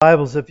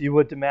Bibles, if you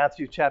would, to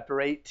Matthew chapter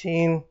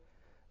 18,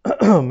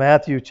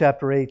 Matthew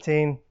chapter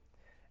 18,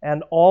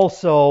 and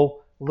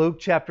also Luke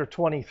chapter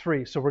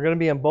 23. So we're going to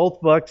be in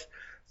both books.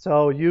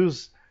 So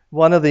use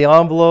one of the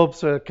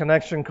envelopes, a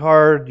connection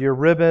card, your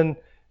ribbon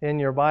in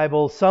your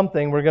Bible,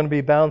 something. We're going to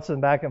be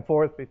bouncing back and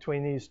forth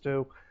between these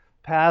two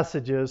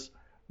passages,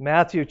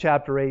 Matthew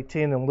chapter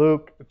 18 and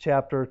Luke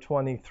chapter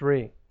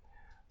 23.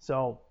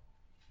 So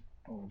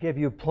I'll give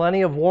you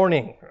plenty of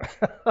warning.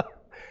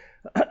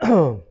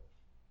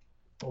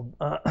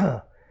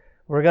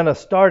 We're going to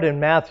start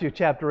in Matthew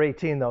chapter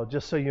 18, though,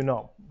 just so you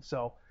know.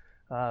 So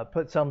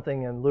put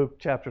something in Luke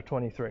chapter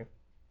 23.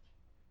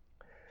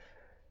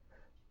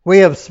 We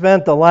have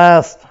spent the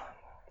last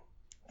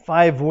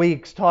 5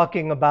 weeks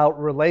talking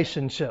about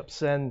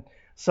relationships and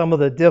some of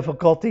the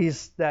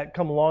difficulties that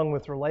come along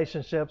with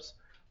relationships,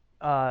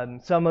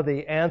 some of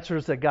the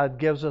answers that God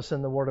gives us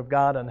in the Word of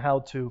God on how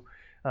to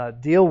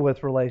deal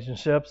with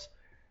relationships.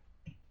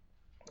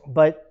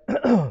 But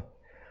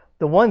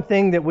the one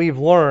thing that we've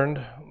learned,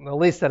 at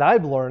least that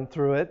I've learned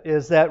through it,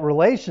 is that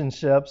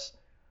relationships,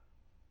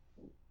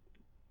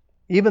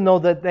 even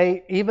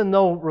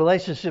though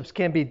relationships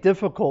can be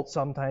difficult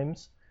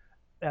sometimes,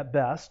 at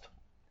best,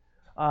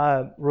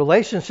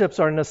 relationships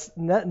are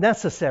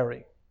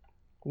necessary.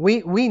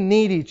 We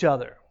need each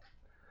other.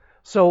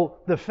 So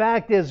the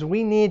fact is,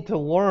 we need to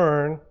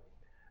learn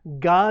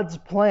God's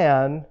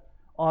plan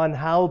on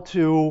how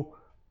to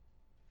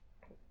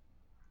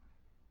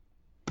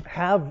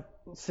have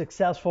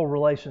successful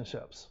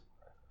relationships.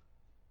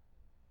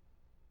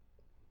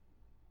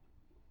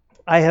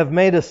 I have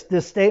made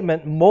this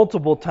statement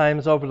multiple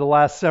times over the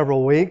last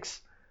several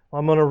weeks.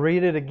 I'm going to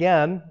read it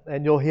again,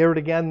 and you'll hear it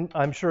again,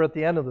 I'm sure, at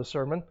the end of the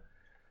sermon.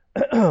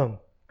 But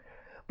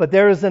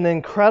there is an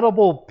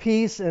incredible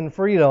peace and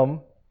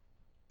freedom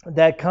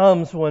that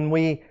comes when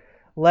we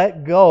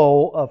let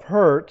go of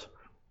hurt,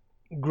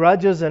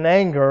 grudges, and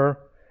anger,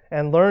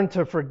 and learn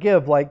to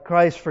forgive like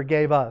Christ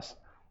forgave us.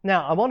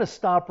 Now, I want to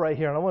stop right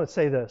here, and I want to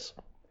say this.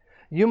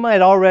 You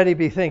might already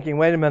be thinking,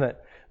 wait a minute,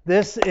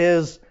 this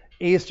is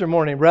Easter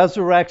morning,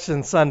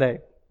 Resurrection Sunday.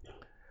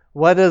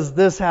 What does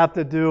this have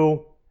to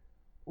do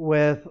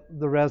with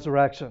the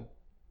resurrection?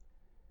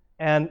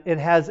 And it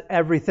has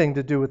everything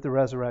to do with the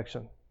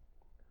resurrection.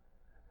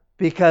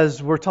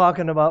 Because we're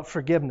talking about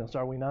forgiveness,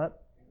 are we not?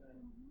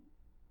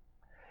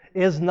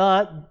 Is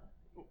not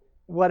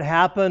what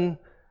happened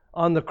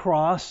on the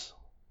cross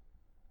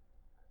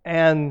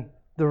and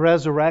the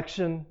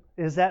resurrection,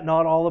 is that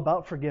not all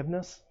about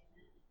forgiveness?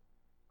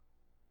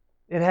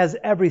 It has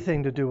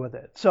everything to do with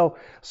it. So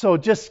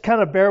just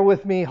kind of bear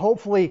with me.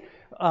 Hopefully,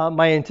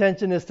 my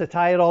intention is to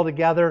tie it all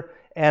together,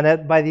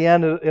 and by the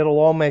end, it'll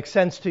all make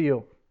sense to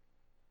you.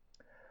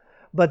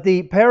 But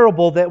the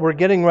parable that we're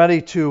getting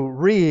ready to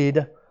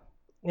read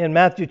in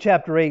Matthew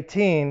chapter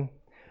 18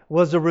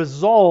 was a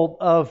result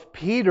of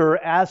Peter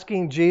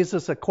asking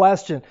Jesus a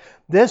question.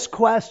 This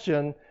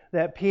question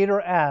that Peter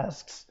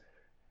asks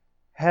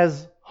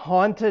has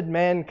haunted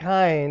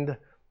mankind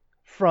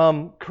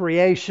from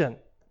creation.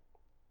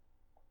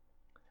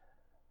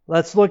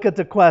 Let's look at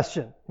the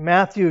question.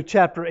 Matthew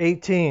chapter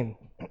 18,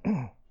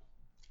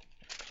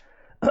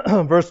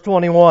 verse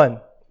 21.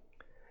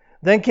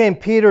 Then came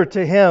Peter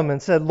to him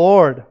and said,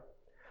 Lord,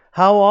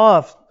 how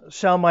oft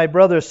shall my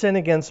brother sin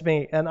against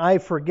me, and I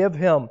forgive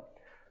him?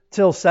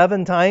 Till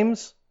 7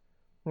 times?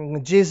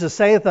 And Jesus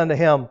saith unto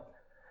him,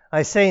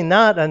 I say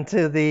not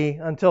unto thee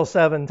until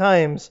 7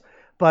 times,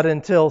 but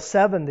until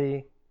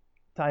 70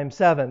 times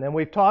 7. And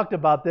we've talked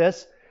about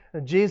this.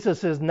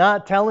 Jesus is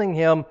not telling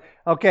him,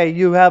 okay,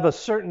 you have a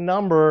certain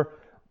number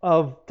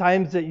of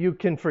times that you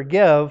can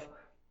forgive,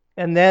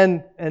 and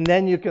then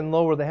you can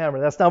lower the hammer.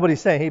 That's not what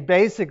he's saying.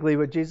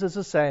 What Jesus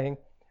is saying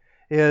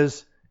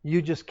is,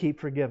 you just keep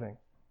forgiving.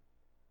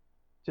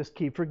 Just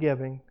keep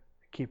forgiving.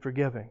 Keep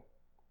forgiving.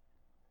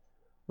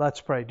 Let's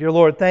pray. Dear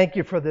Lord, thank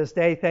you for this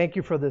day. Thank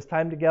you for this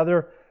time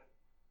together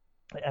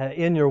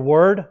in your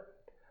word.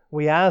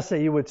 We ask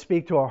that you would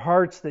speak to our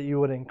hearts, that you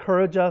would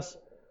encourage us,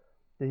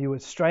 that you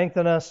would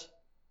strengthen us.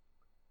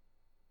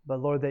 But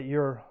Lord, that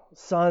your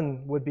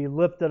Son would be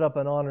lifted up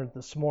and honored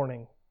this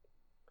morning.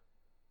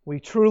 We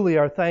truly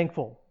are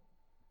thankful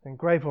and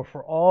grateful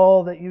for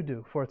all that you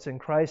do. For it's in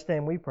Christ's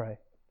name we pray.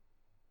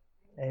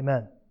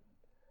 Amen.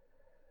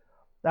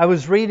 I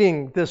was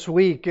reading this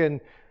week,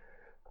 and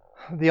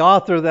the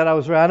author that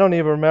I don't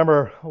even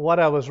remember what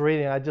I was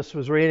reading. I just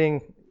was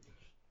reading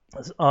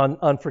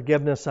on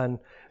forgiveness and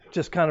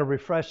just kind of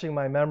refreshing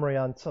my memory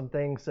on some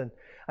things. And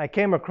I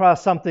came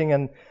across something,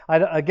 and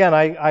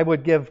I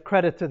would give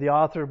credit to the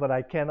author, but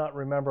I cannot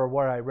remember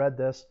where I read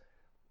this.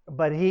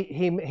 But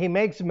he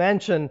makes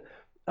mention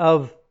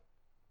of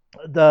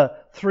the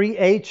 3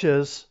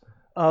 H's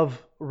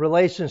of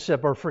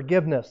relationship or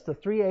forgiveness, the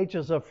 3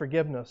 H's of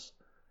forgiveness.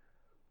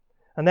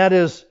 And that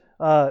is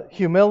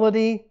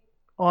humility,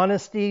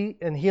 honesty,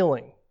 and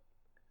healing.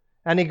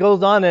 And he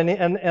goes on,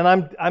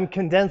 and I'm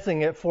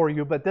condensing it for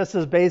you, but this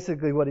is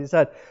basically what he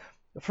said.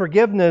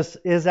 Forgiveness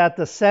is at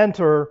the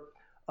center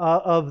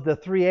of the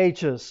 3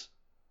 H's.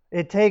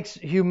 It takes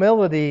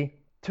humility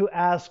to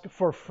ask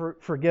for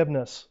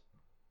forgiveness.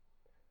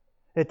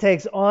 It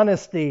takes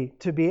honesty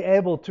to be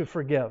able to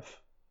forgive.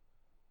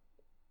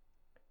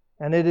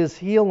 And it is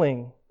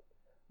healing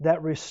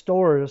that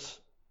restores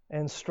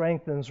and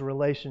strengthens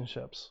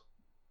relationships.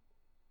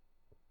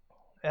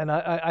 And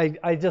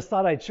I just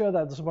thought I'd share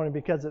that this morning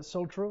because it's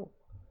so true.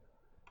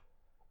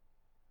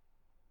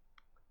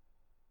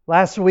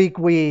 Last week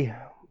we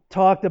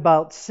talked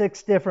about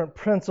 6 different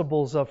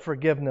principles of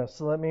forgiveness.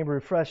 So let me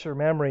refresh your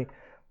memory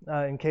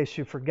in case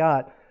you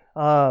forgot.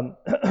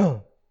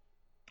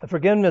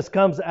 Forgiveness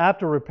comes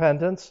after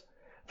repentance.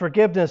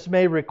 Forgiveness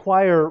may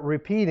require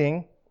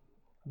repeating.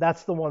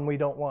 That's the one we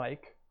don't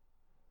like.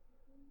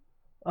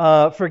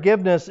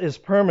 Forgiveness is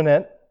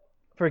permanent.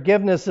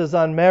 Forgiveness is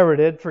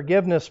unmerited.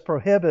 Forgiveness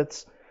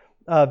prohibits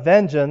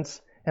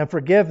vengeance. And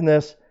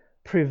forgiveness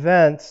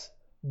prevents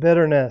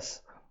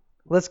bitterness.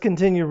 Let's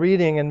continue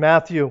reading in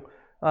Matthew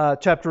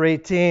chapter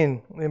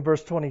 18 in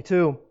verse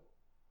 22.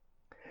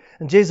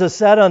 And Jesus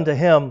said unto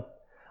him,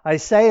 I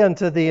say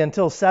unto thee,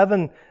 until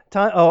 7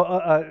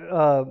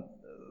 times,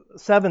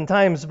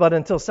 but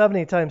until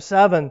 70 times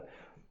 7,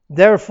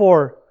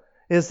 therefore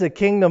is the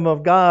kingdom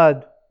of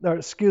God,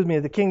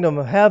 the kingdom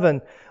of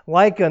heaven,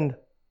 likened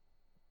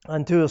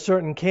unto a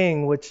certain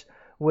king which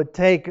would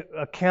take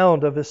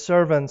account of his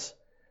servants.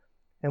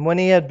 And when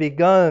he had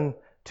begun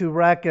to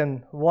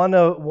reckon,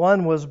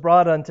 one was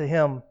brought unto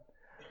him,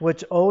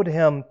 which owed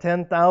him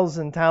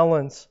 10,000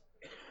 talents.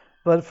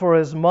 But for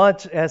as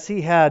much as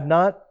he had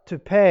not to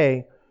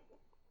pay,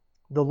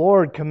 the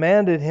Lord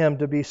commanded him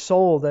to be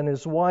sold, and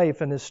his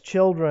wife and his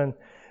children,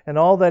 and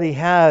all that he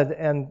had,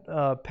 and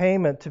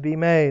payment to be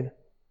made.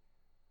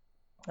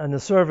 And the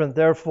servant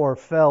therefore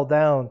fell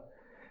down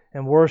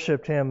and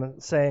worshipped him,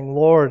 saying,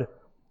 Lord,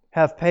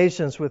 have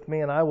patience with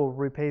me, and I will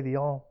repay thee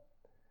all.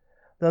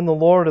 Then the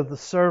Lord of the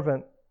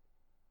servant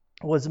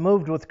was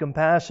moved with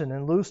compassion,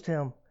 and loosed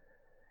him,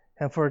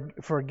 and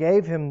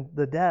forgave him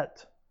the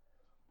debt.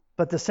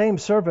 But the same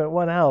servant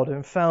went out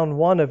and found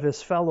one of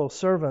his fellow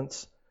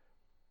servants,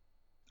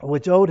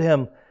 which owed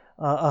him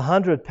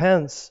 100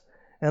 pence,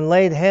 and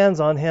laid hands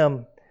on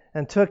him,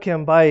 and took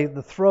him by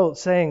the throat,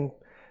 saying,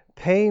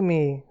 Pay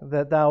me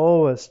that thou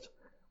owest.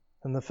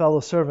 And the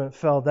fellow servant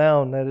fell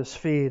down at his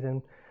feet,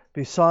 and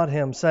besought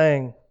him,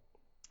 saying,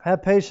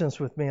 Have patience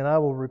with me, and I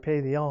will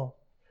repay thee all.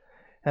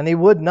 And he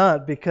would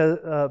not,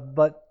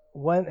 but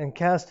went and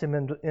cast him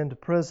into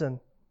prison,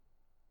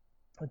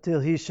 until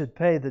he should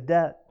pay the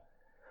debt.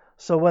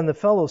 So when the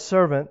fellow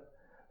servant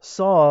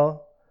saw,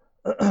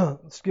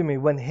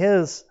 when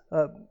his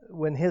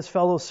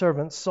fellow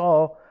servants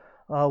saw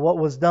what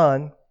was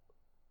done,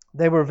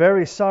 they were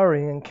very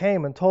sorry, and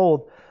came and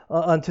told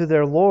unto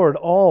their Lord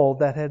all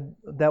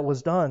that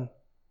was done.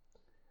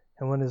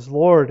 And when his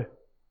Lord,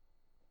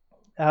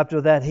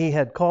 after that he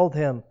had called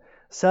him,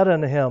 said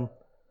unto him,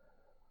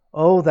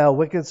 O thou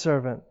wicked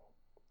servant,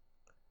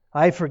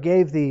 I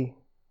forgave thee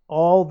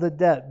all the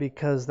debt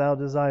because thou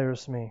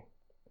desirest me.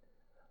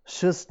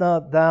 Shouldst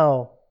not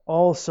thou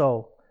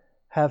also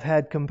have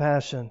had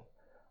compassion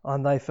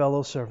on thy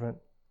fellow servant,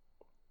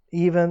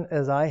 even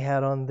as I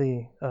had on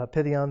thee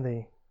pity on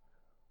thee?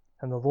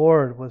 And the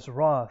Lord was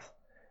wroth,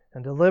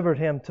 and delivered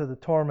him to the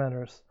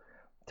tormentors,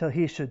 till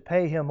he should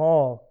pay him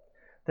all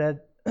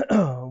that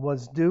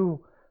was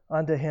due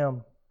unto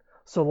him.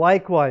 So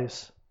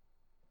likewise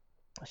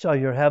shall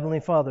your heavenly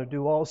Father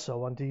do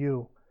also unto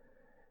you,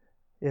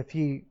 if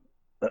ye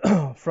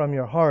from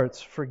your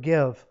hearts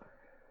forgive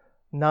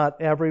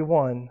not every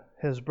one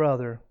his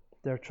brother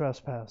their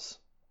trespass.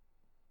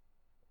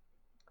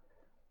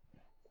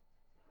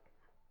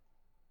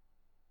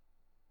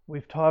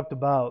 We've talked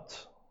about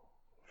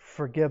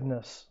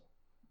forgiveness,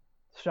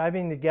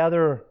 striving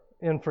together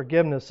in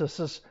forgiveness. This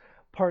is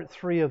part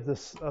 3 of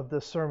this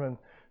sermon.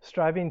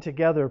 Striving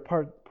together,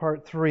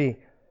 part 3.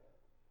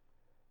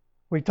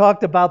 We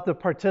talked about the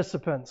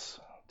participants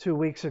 2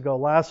 weeks ago.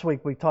 Last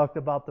week we talked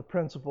about the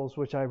principles,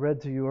 which I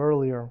read to you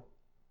earlier.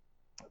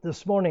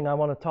 This morning I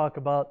want to talk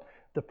about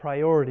the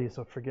priorities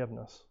of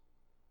forgiveness.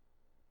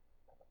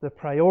 The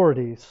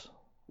priorities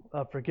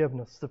of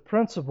forgiveness. The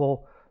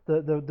principle,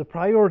 the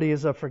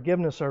priorities of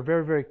forgiveness are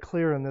very, very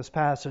clear in this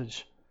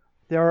passage.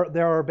 There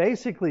are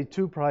basically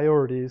 2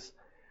 priorities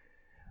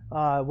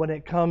when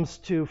it comes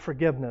to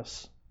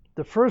forgiveness.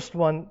 The first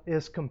one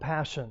is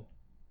compassion.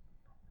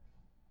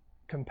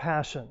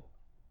 Compassion.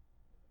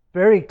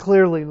 Very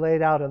clearly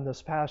laid out in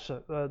this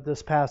passage.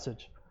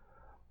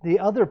 The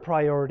other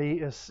priority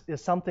is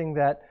something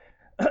that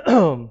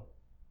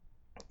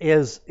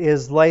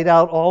is laid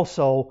out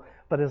also,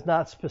 but is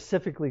not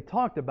specifically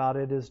talked about.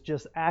 It is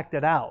just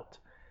acted out,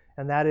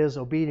 and that is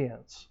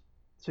obedience.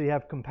 So you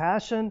have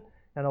compassion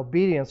and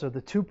obedience are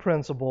the 2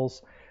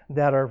 principles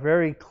that are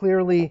very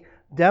clearly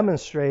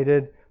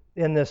demonstrated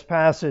in this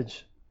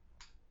passage.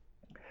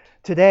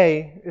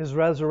 Today is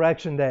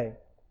Resurrection Day,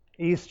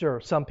 Easter.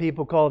 Some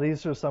people call it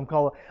Easter, some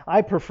call it...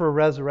 I prefer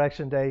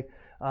Resurrection Day,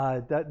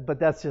 but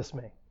that's just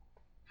me.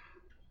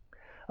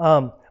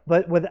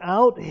 But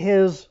without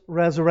His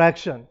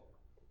resurrection,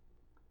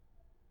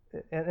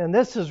 and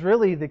this is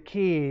really the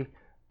key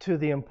to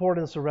the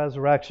importance of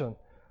resurrection.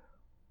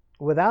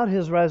 Without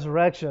his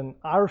resurrection,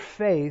 our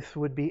faith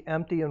would be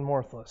empty and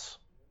worthless.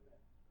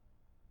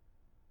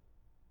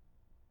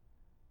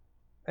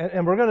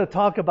 And we're going to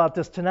talk about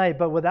this tonight,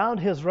 but without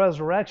his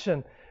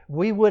resurrection,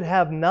 we would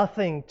have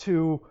nothing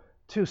to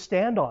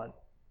stand on.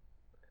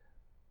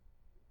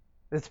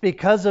 It's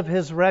because of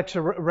his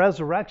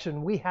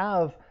resurrection we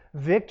have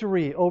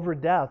victory over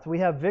death. We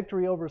have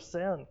victory over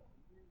sin.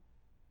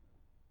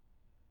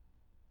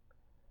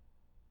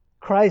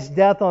 Christ's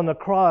death on the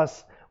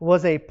cross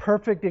was a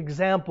perfect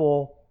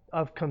example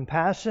of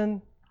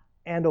compassion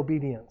and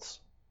obedience.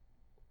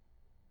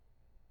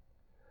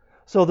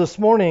 So this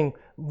morning,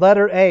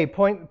 letter A,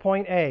 point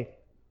A,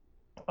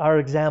 our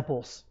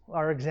examples,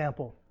 our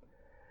example.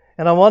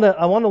 And I want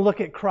to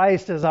look at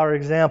Christ as our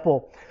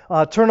example.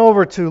 Turn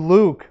over to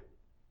Luke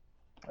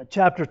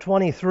chapter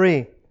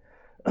 23,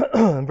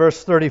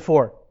 verse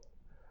 34.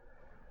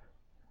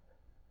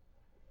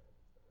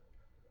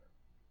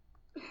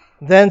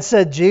 Then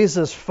said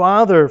Jesus,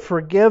 Father,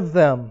 forgive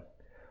them,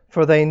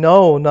 for they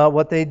know not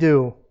what they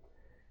do.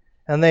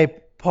 And they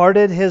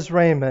parted his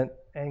raiment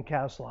and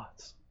cast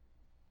lots.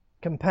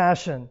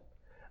 Compassion.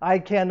 I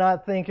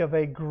cannot think of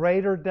a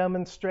greater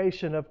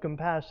demonstration of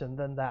compassion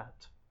than that.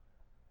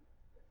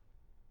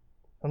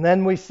 And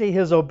then we see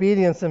his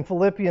obedience in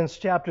Philippians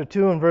chapter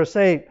 2 and verse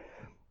 8.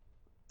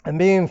 And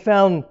being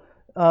found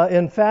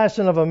in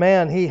fashion of a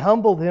man, he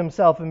humbled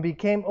himself and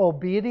became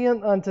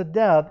obedient unto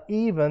death,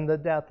 even the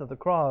death of the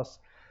cross.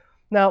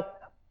 Now,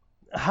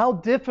 how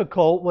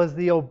difficult was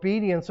the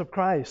obedience of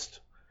Christ?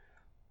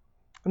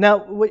 Now,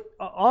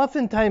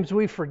 oftentimes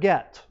we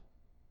forget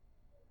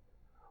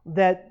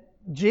that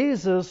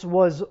Jesus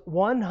was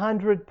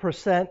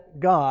 100%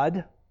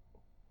 God,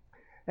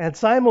 and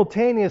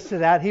simultaneous to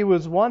that, he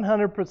was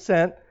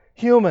 100%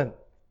 human.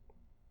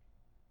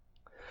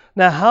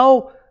 Now,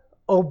 how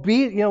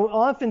obedient,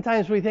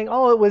 oftentimes we think,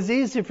 it was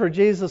easy for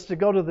Jesus to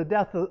go to the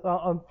death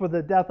for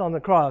the death on the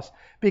cross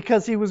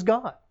because he was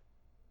God.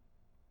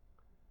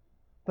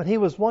 But he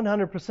was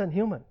 100%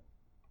 human.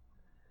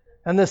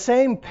 And the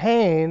same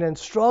pain and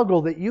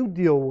struggle that you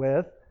deal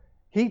with,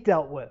 he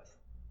dealt with.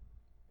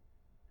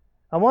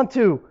 I want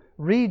to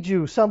read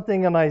you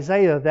something in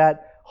Isaiah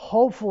that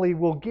hopefully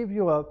will give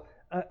you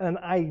an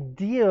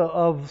idea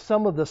of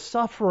some of the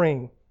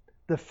suffering,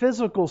 the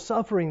physical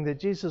suffering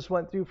that Jesus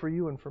went through for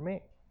you and for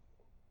me.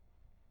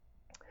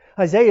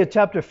 Isaiah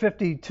chapter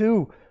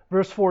 52,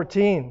 verse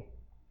 14.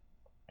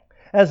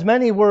 As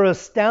many were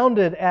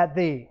astounded at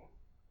thee.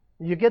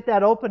 You get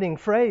that opening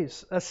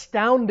phrase,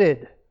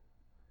 astounded.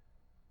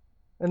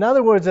 In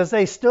other words, as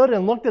they stood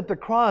and looked at the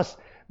cross,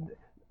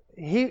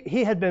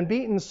 he had been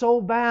beaten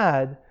so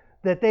bad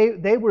that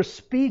they were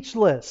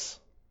speechless.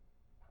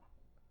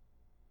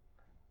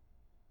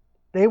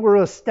 They were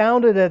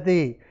astounded at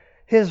thee.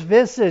 His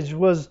visage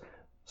was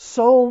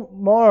so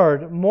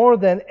marred more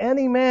than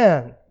any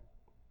man,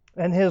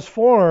 and his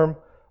form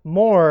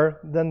more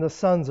than the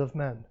sons of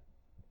men.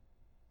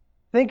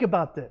 Think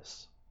about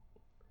this.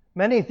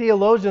 Many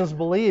theologians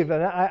believe,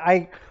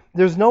 and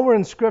there's nowhere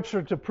in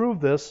Scripture to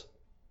prove this,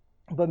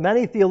 but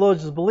many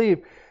theologians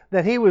believe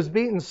that he was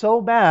beaten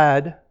so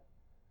bad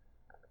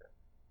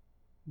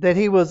that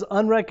he was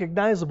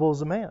unrecognizable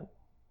as a man.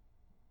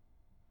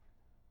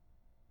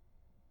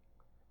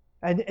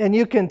 And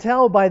you can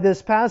tell by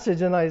this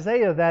passage in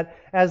Isaiah that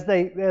as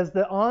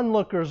the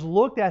onlookers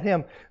looked at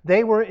him,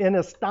 they were in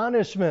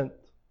astonishment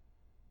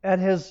at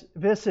his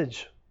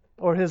visage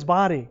or his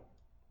body.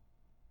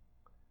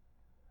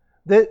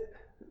 The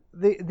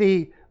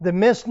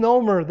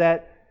misnomer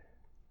that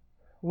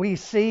we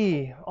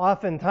see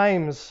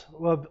oftentimes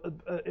of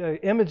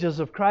images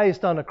of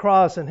Christ on a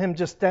cross and him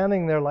just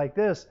standing there like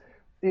this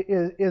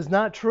is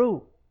not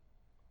true.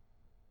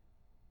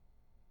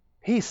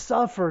 He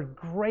suffered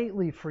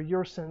greatly for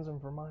your sins and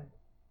for mine.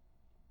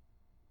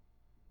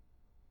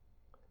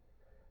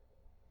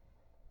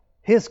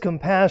 His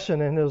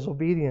compassion and his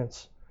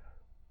obedience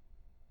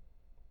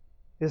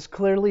is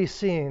clearly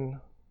seen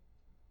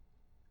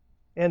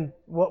in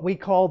what we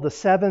call the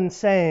 7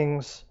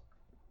 sayings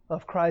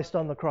of Christ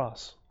on the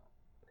cross.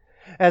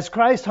 As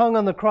Christ hung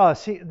on the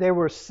cross,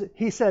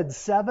 he said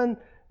 7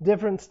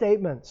 different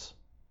statements.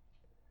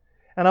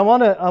 And I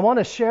want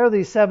to share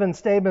these 7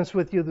 statements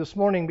with you this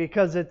morning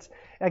because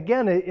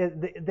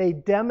they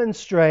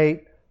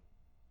demonstrate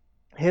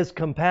his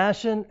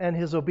compassion and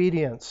his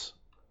obedience.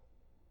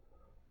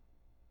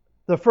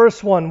 The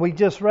first one we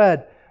just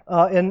read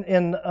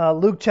in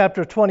Luke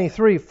chapter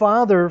 23,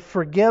 Father,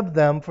 forgive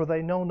them, for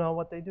they know not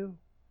what they do.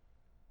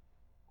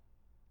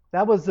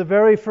 That was the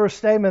very first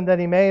statement that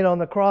he made on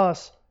the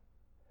cross.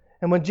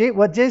 And what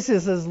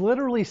Jesus is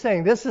literally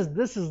saying, this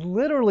is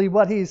literally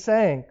what he's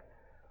saying.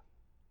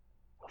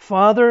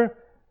 Father,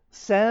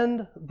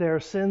 send their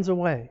sins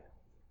away.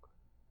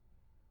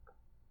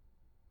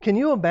 Can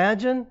you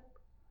imagine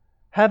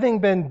having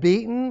been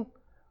beaten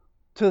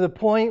to the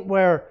point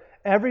where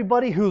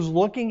everybody who's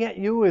looking at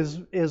you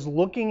is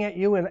looking at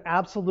you in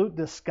absolute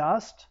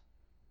disgust?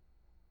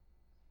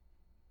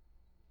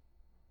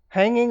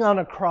 Hanging on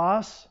a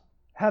cross,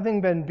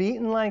 having been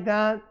beaten like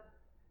that,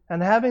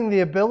 and having the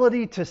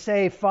ability to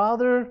say,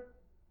 Father,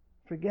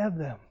 forgive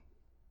them,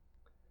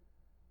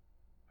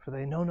 for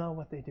they know not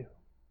what they do.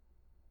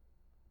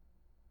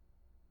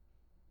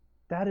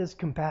 That is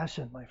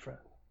compassion, my friend.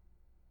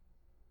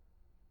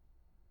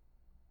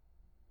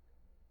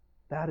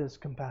 That is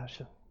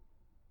compassion.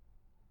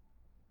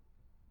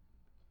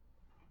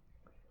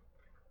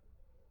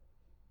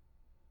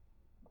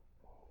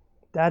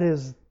 That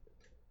is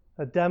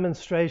a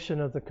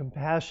demonstration of the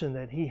compassion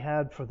that he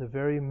had for the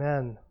very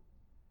men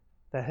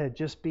that had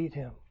just beat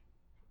him.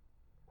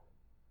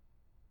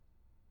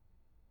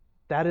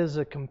 That is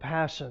a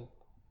compassion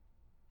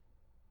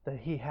that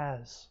he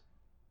has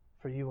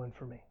for you and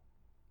for me.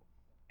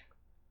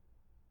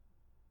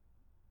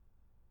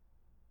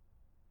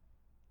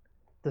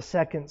 The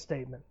second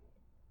statement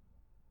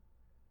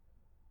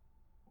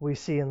we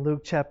see in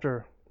Luke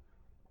chapter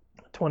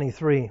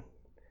 23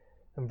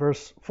 and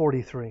verse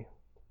 43.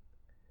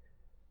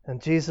 And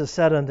Jesus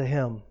said unto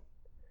him,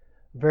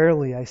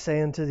 Verily I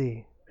say unto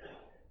thee,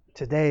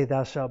 today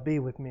thou shalt be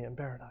with me in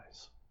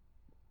paradise.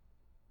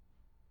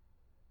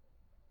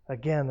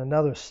 Again,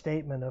 another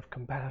statement of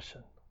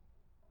compassion.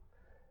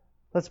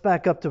 Let's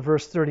back up to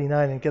verse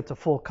 39 and get the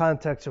full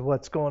context of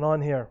what's going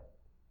on here.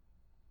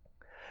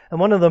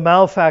 And one of the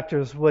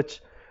malefactors which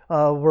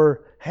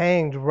were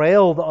hanged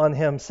railed on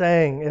him,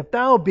 saying, If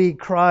thou be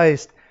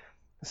Christ,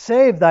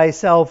 save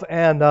thyself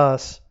and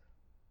us.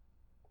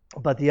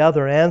 But the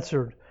other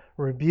answered,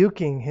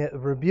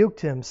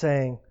 rebuked him,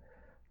 saying,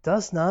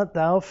 Dost not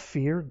thou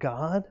fear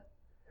God,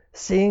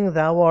 seeing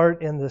thou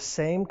art in the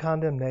same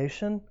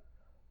condemnation?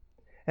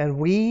 And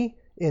we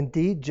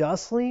indeed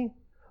justly,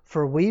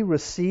 for we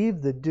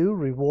receive the due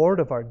reward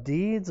of our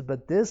deeds,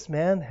 but this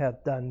man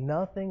hath done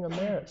nothing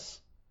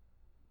amiss.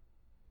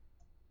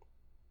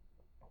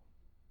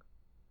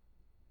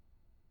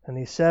 And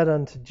he said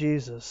unto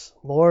Jesus,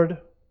 Lord,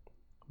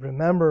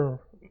 remember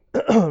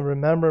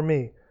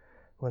me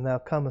when thou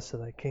comest to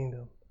thy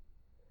kingdom.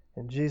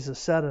 And Jesus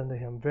said unto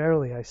him,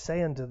 Verily I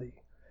say unto thee,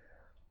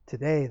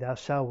 today thou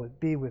shalt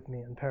be with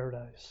me in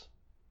paradise.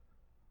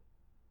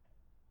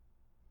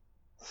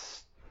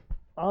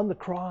 On the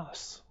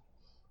cross,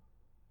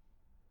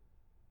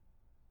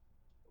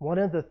 one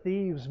of the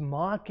thieves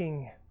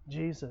mocking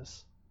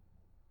Jesus,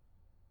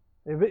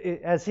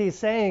 as he's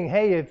saying,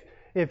 hey,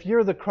 if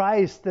you're the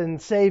Christ, then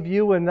save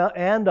you and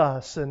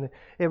us. And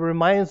it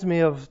reminds me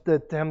of the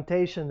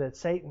temptation that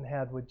Satan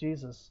had with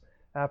Jesus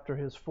after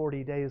his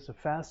 40 days of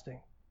fasting.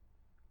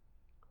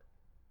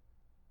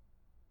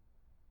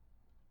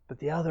 But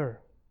the other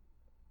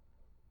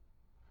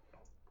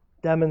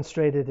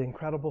demonstrated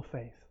incredible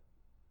faith.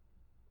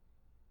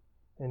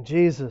 And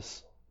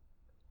Jesus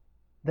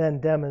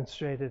then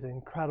demonstrated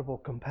incredible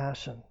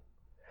compassion.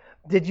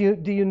 Do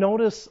you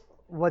notice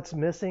what's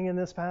missing in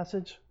this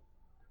passage?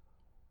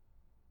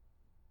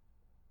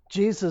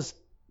 Jesus,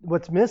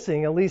 what's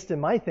missing, at least in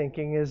my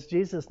thinking, is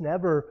Jesus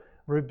never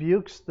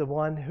rebukes the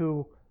one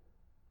who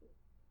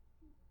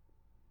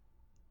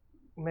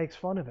makes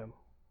fun of him.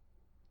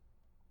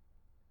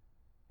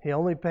 He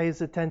only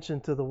pays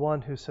attention to the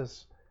one who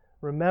says,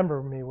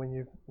 remember me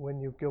when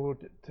you go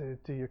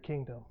to your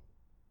kingdom.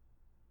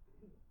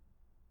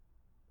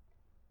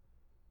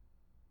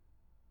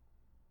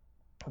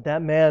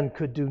 That man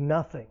could do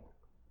nothing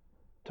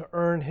to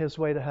earn his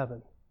way to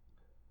heaven,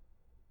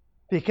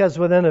 because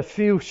within a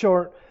few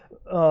short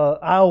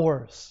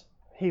hours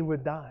he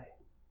would die.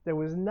 There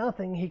was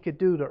nothing he could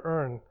do to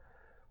earn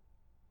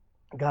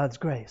God's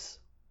grace.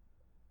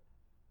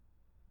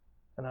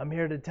 And I'm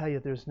here to tell you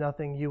there's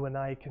nothing you and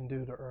I can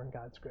do to earn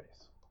God's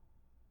grace.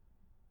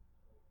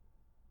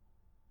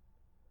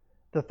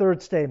 The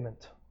third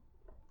statement.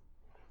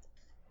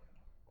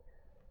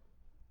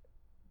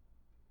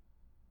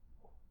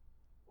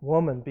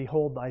 Woman,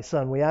 behold thy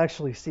son. We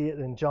actually see it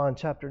in John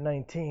chapter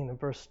 19 and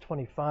verse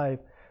 25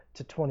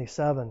 to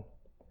 27.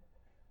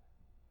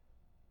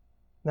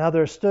 Now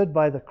there stood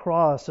by the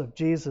cross of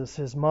Jesus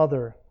his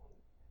mother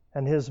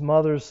and his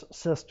mother's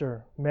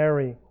sister,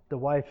 Mary, the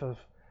wife of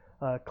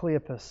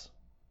Cleopas,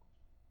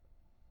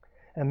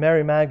 and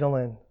Mary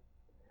Magdalene.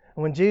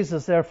 And when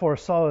Jesus therefore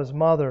saw his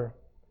mother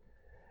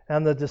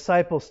and the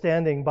disciple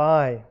standing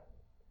by,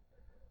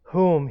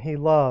 whom he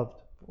loved.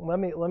 Let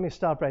me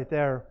stop right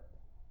there.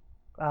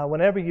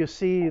 Whenever you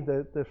see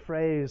the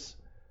phrase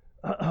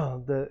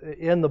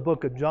in the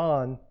book of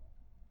John,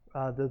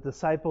 the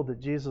disciple that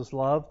Jesus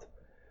loved,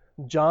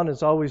 John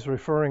is always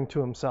referring to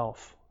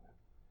himself.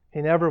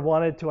 He never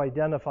wanted to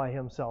identify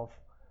himself,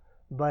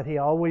 but he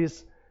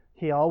always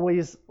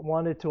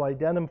wanted to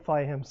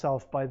identify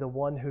himself by the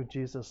one who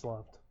Jesus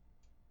loved.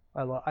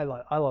 I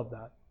love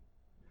that.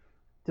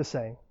 Just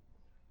saying.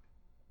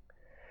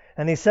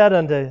 And he said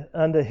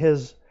unto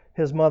his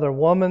mother,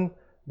 Woman,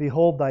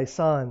 behold thy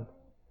son.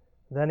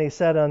 Then he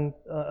said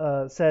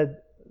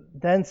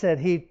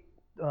he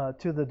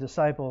to the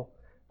disciple,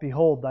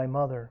 Behold thy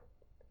mother.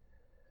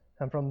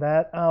 And from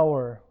that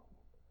hour,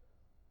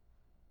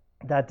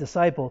 that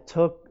disciple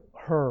took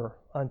her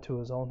unto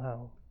his own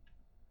house.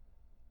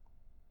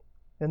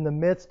 In the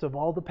midst of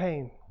all the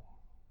pain,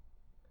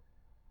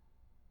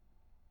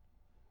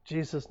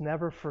 Jesus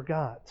never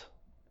forgot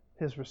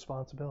his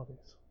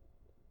responsibilities.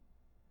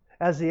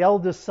 As the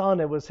eldest son,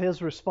 it was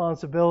his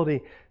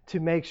responsibility to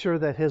make sure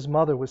that his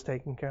mother was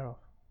taken care of.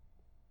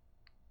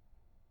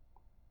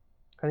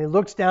 And he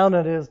looks down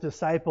at his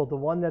disciple, the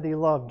one that he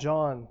loved,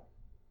 John.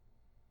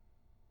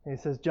 And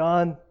he says,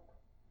 John,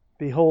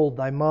 behold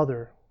thy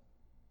mother.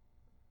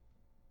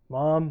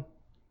 Mom,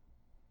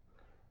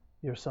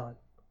 your son.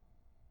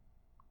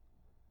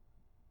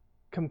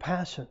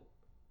 Compassion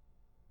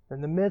in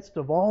the midst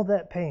of all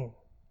that pain.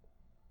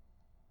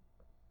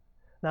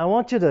 Now I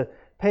want you to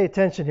pay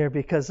attention here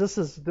because this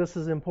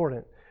is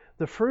important.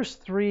 The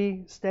first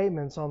three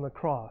statements on the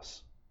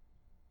cross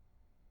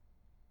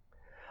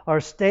are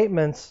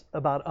statements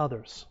about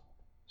others,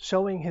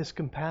 showing his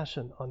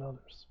compassion on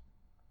others.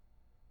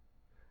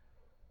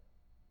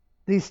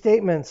 These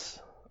statements,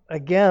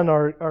 again,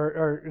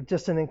 are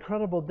just an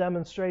incredible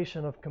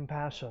demonstration of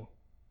compassion.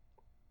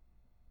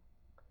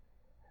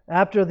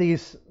 After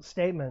these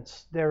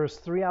statements, there is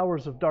 3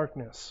 hours of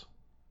darkness.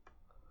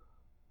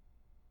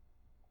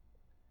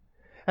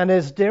 And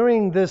it's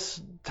during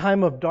this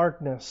time of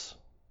darkness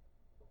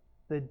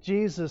that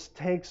Jesus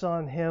takes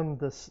on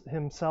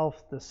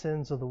himself the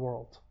sins of the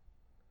world.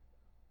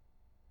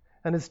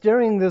 And it's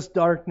during this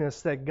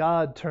darkness that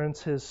God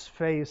turns his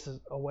face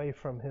away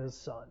from his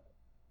Son.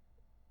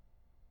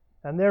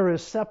 And there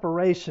is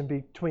separation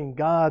between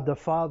God the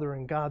Father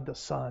and God the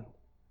Son.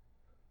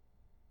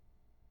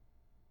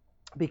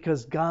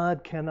 Because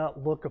God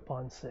cannot look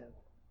upon sin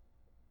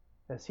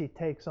as he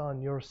takes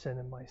on your sin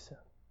and my sin.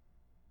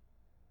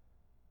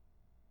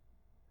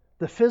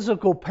 The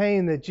physical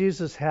pain that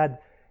Jesus had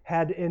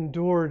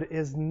endured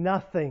is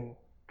nothing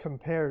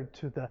compared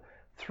to the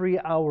 3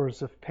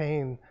 hours of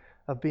pain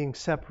of being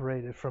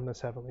separated from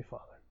his Heavenly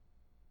Father.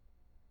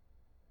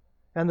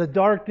 And the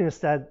darkness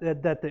that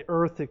the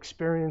earth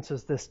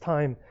experiences this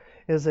time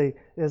is a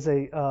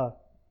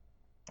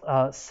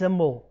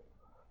symbol.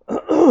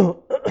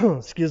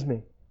 Excuse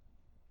me.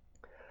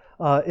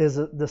 Is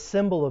the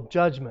symbol of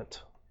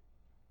judgment.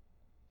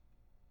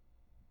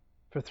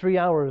 For 3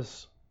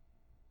 hours,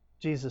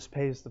 Jesus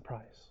pays the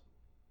price.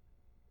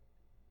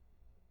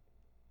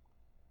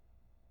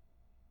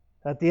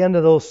 At the end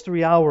of those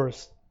 3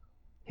 hours,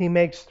 he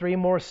makes 3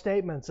 more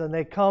statements, and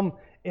they come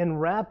in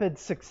rapid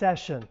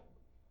succession,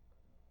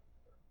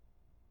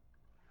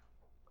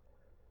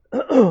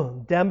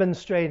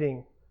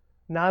 demonstrating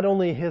not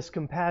only his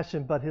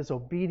compassion, but his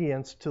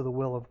obedience to the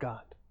will of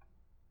God,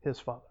 his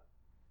Father.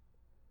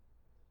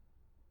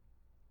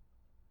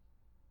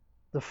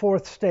 The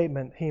fourth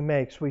statement he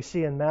makes, we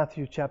see in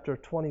Matthew chapter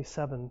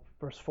 27,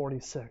 verse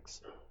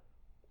 46.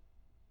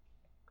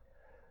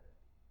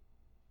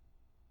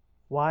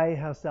 Why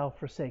hast thou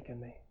forsaken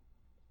me?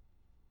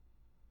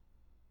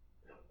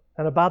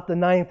 And about the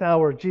 9th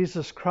hour,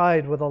 Jesus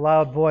cried with a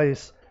loud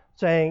voice,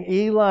 saying,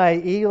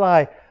 Eli,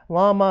 Eli,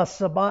 lama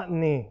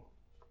sabachthani.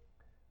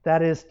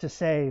 That is to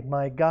say,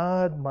 my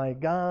God,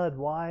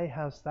 why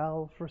hast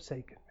thou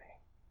forsaken me?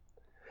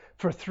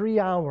 For 3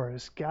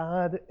 hours,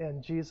 God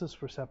and Jesus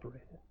were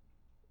separated,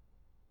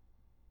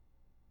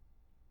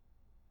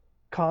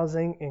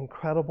 causing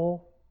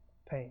incredible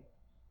pain.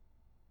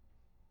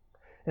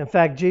 In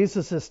fact,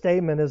 Jesus'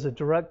 statement is a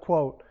direct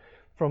quote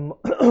from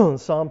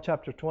Psalm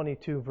chapter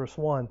 22, verse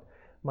 1.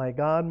 My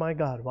God,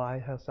 why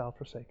hast thou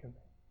forsaken me?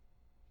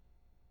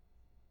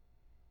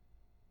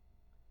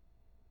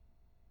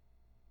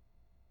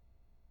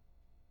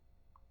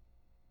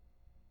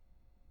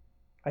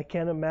 I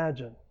can't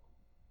imagine.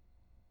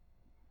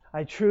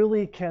 I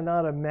truly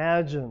cannot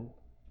imagine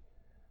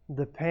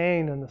the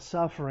pain and the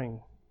suffering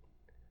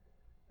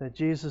that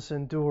Jesus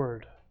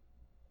endured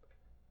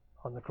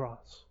on the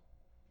cross.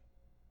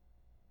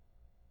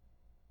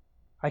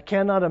 I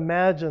cannot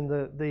imagine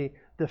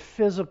the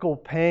physical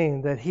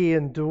pain that he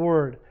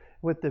endured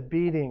with the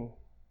beating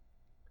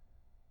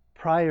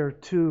prior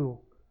to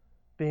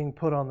being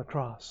put on the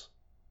cross.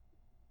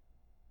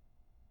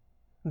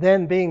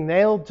 Then being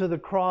nailed to the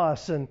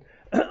cross, and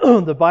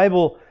the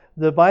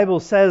Bible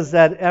says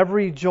that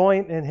every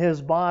joint in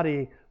his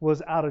body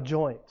was out of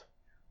joint.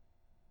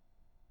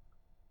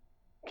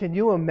 Can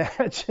you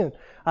imagine?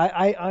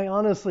 I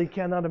honestly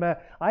cannot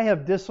imagine. I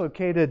have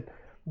dislocated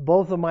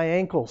both of my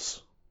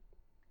ankles.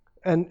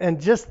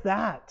 And just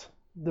that,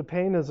 the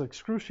pain is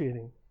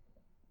excruciating.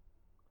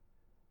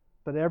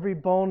 But every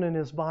bone in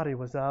his body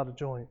was out of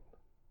joint.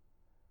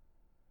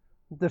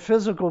 The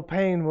physical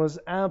pain was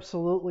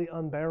absolutely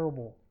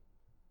unbearable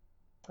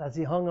as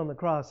he hung on the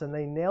cross, and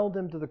they nailed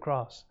him to the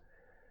cross.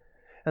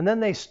 And then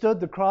they stood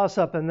the cross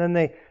up, and then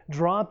they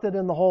dropped it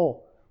in the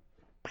hole.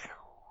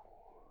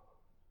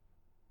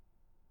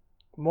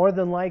 More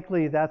than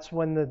likely, that's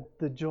when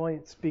the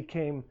joints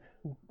became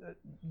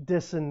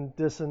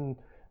disjointed.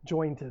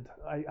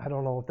 I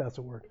don't know if that's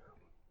a word.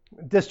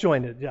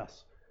 Disjointed,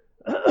 yes.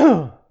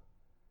 The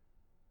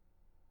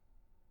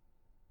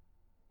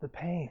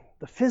pain,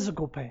 the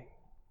physical pain.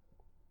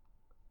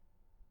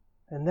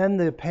 And then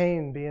the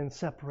pain being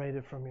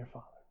separated from your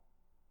Father.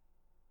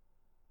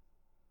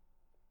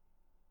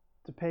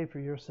 To pay for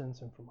your sins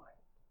and for mine.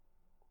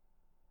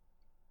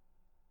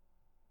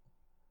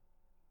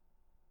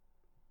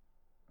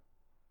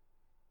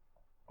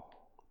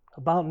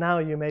 About now,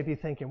 you may be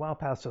thinking, wow,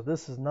 Pastor,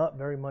 this is not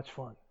very much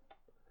fun.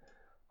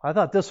 I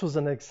thought this was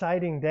an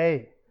exciting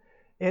day.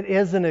 It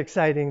is an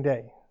exciting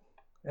day,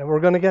 and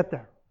we're going to get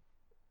there.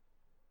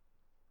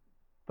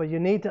 But you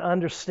need to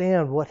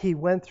understand what he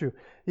went through.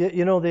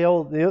 You know the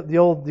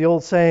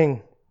old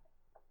saying,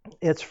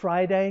 it's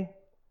Friday,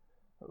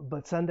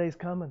 but Sunday's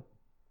coming.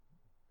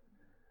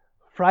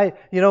 Friday,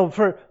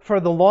 for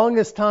the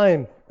longest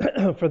time,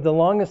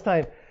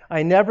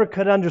 I never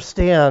could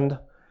understand,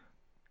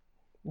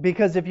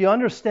 because if you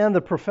understand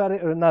the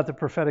prophetic, or not the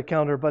prophetic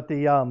calendar, but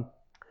the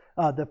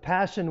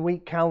Passion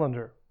Week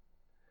calendar,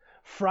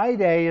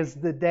 Friday is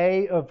the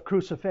day of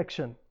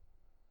crucifixion.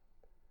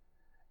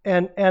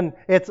 And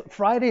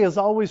Friday is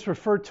always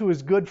referred to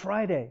as Good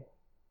Friday.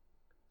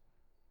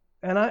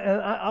 And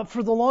I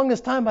for the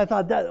longest time I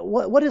thought, that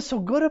what is so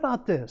good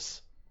about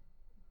this?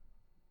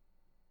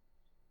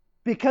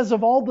 Because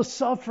of all the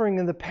suffering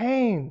and the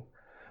pain.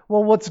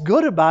 Well, what's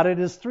good about it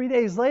is 3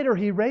 days later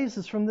he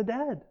raises from the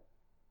dead.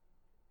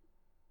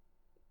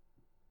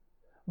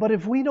 But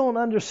if we don't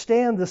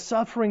understand the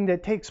suffering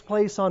that takes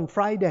place on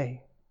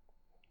Friday,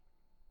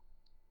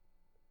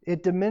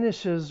 it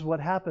diminishes what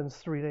happens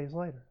 3 days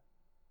later.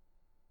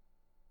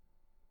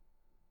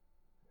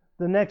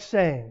 The next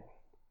saying.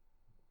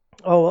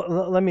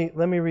 Let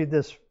me read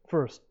this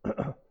first.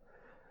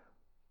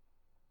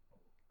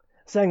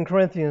 2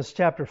 Corinthians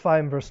chapter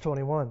 5 verse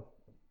 21.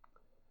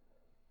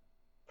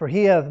 For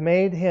he hath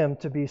made him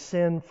to be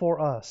sin for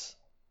us,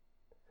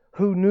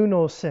 who knew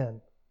no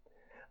sin,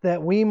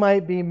 that we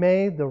might be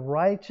made the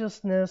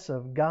righteousness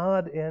of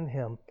God in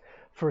him.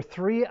 For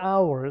 3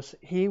 hours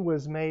he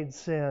was made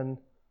sin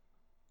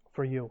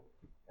for you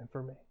and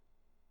for me.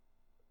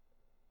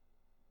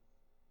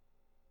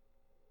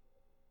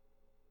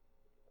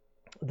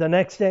 The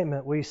next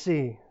statement we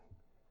see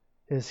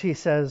is he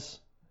says,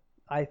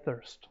 I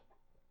thirst.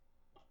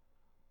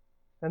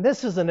 And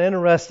this is an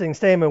interesting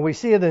statement. We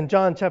see it in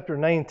John chapter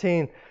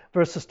 19,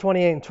 verses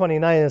 28 and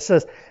 29. It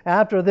says,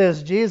 after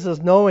this, Jesus,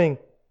 knowing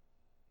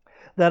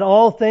that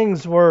all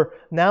things were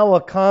now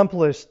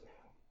accomplished,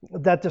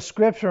 that the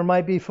scripture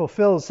might be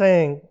fulfilled,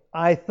 saying,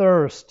 I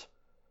thirst.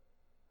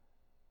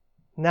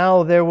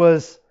 Now there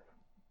was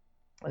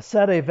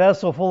set a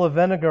vessel full of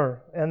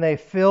vinegar, and they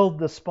filled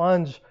the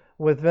sponge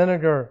with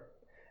vinegar,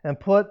 and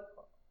put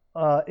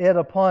it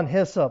upon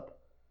hyssop,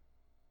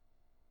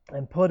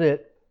 and put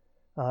it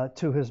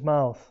to his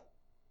mouth,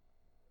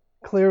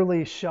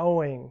 clearly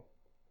showing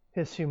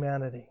his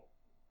humanity.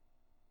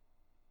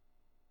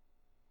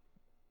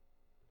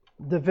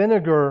 The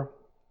vinegar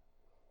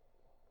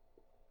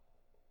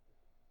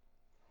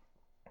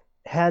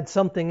had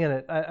something in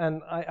it,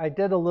 and I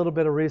did a little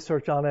bit of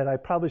research on it. I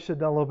probably should have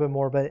done a little bit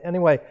more, but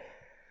anyway,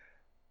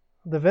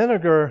 the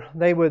vinegar,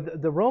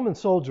 the Roman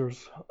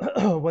soldiers,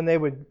 when they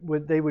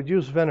would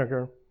use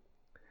vinegar,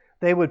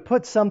 they would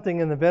put something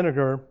in the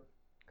vinegar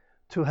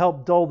to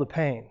help dull the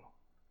pain.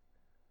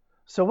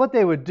 So what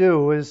they would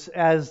do is,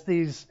 as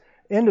these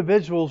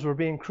individuals were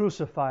being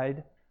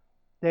crucified,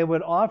 they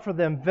would offer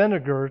them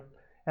vinegar,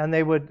 and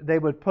they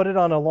would put it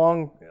on a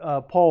long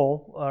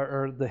pole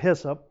or the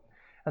hyssop,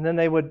 and then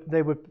they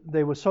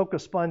would soak a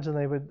sponge, and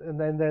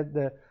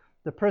then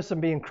the person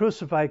being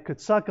crucified could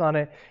suck on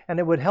it, and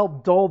it would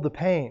help dull the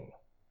pain.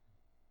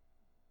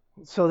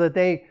 So that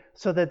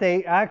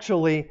they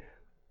actually,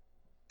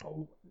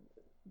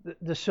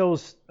 this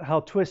shows how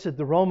twisted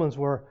the Romans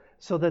were,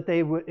 so that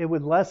it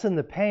would lessen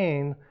the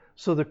pain,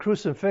 so the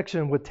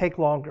crucifixion would take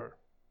longer.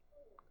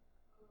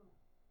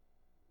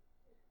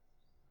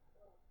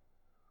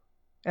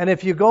 And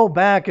if you go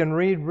back and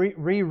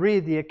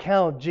reread the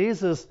account,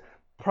 Jesus,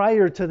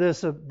 prior to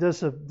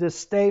this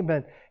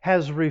statement,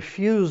 has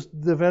refused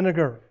the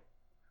vinegar.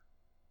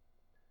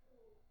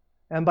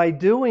 And by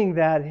doing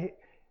that,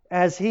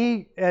 as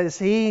he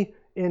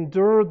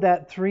endured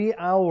that 3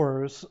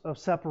 hours of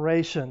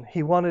separation,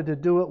 he wanted to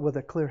do it with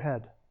a clear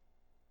head.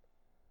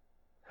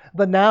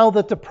 But now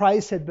that the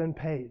price had been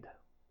paid,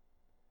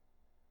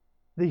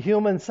 the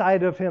human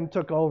side of him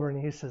took over,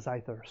 and he says, I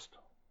thirst.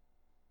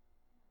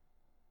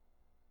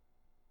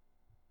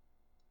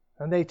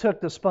 And they took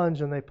the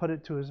sponge and they put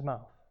it to his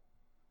mouth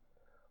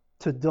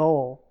to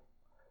dull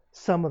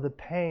some of the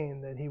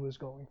pain that he was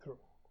going through.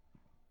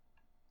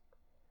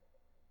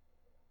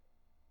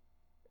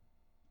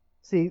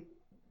 See,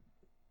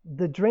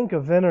 the drink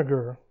of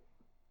vinegar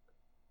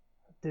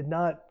did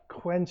not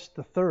quench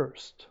the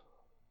thirst.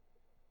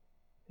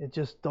 It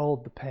just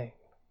dulled the pain.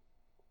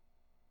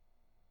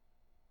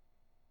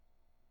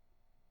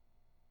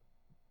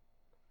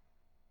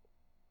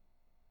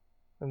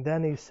 And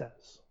then he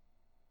says,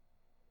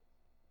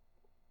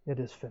 it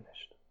is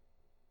finished.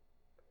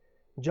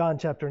 John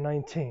chapter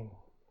 19,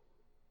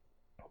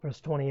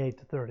 verse 28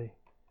 to 30.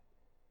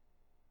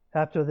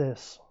 After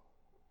this,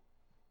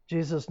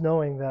 Jesus,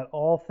 knowing that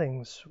all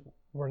things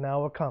were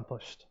now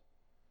accomplished,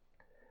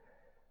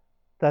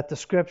 that the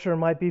scripture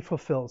might be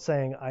fulfilled,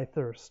 saying, I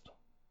thirst.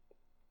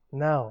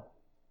 Now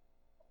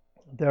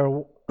there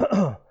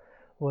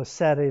was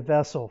set a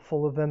vessel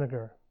full of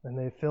vinegar, and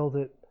they filled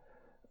it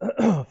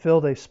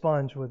filled a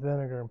sponge with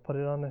vinegar and put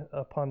it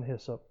upon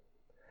hyssop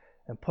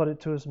and put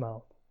it to his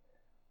mouth.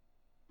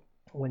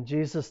 When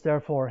Jesus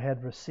therefore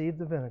had received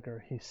the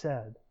vinegar, he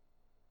said,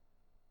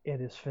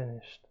 "It is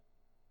finished."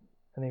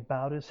 And he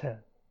bowed his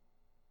head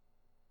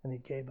and he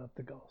gave up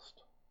the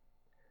ghost.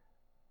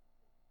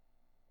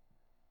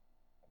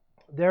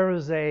 There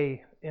is an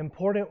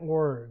important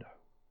word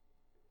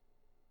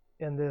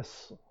in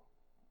this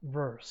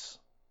verse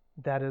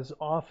that is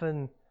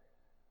often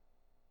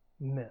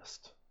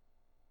missed,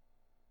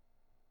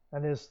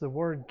 and is the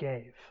word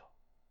gave.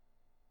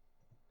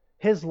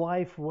 His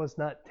life was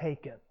not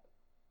taken.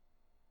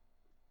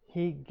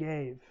 He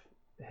gave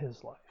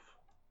his life.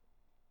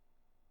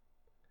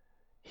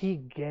 He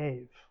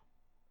gave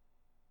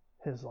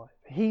his life.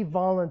 He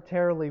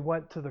voluntarily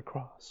went to the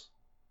cross.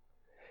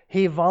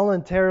 He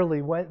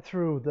voluntarily went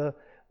through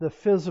the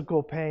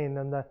physical pain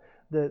and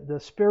the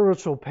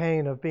spiritual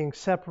pain of being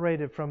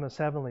separated from his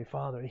heavenly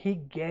Father. He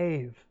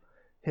gave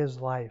his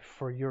life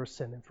for your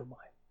sin and for mine.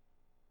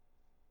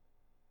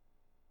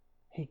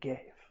 He gave.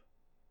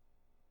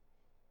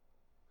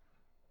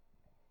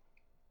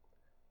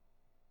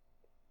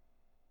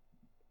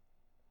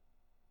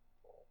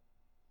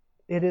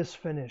 It is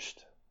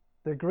finished.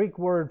 The Greek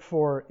word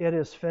for "it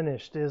is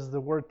finished" is the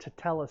word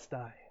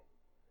tetelestai.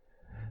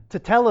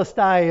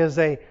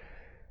 Tetelestai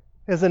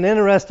is an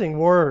interesting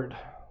word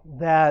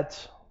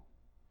that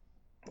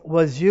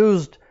was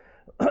used,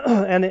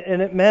 and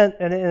it meant,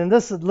 and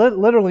this is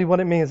literally what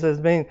it means.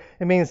 It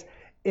means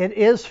it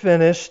is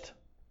finished.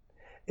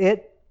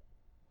 It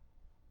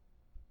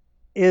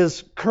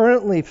is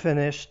currently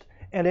finished,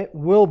 and it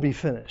will be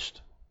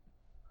finished.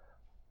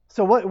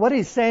 So what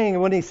he's saying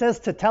when he says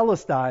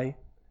tetelestai,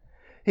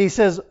 he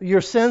says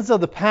your sins of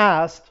the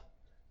past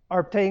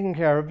are taken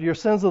care of, your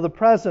sins of the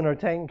present are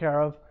taken care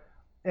of,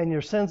 and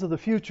your sins of the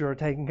future are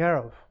taken care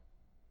of.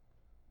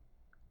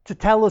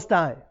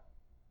 Tetelestai.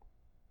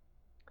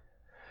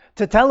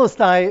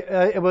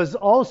 Tetelestai, it was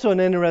also an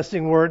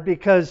interesting word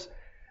because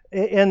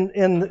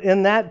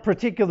in that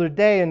particular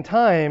day and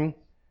time,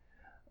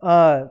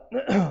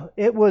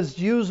 it was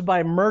used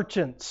by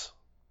merchants.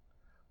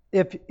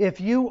 If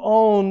you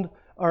owned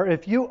or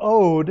if you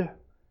owed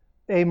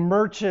a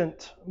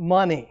merchant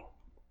money,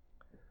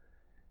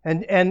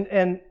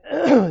 and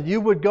you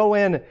would go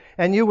in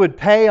and you would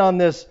pay on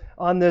this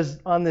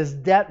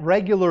debt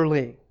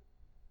regularly.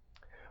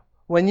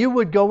 When you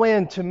would go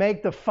in to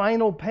make the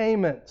final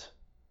payment,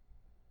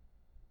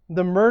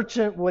 the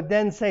merchant would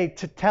then say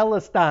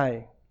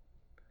tetelestai.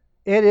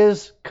 It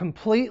is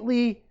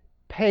completely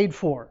paid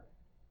for.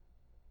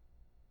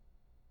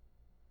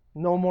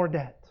 No more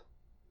debt.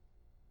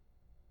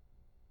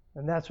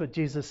 And that's what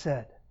Jesus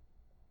said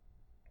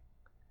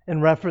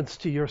in reference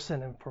to your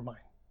sin and for mine.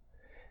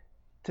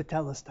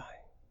 Tetelestai.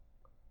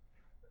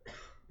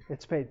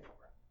 It's paid for.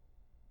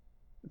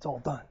 It's all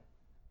done.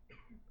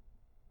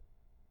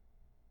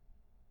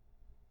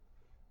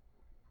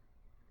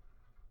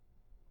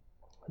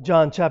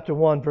 John chapter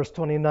 1 verse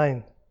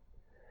 29.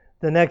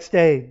 The next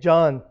day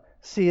John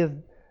seeth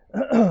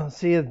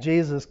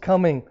Jesus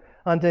coming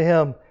unto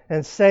him,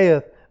 and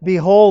saith,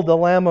 Behold the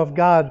Lamb of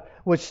God,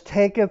 which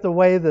taketh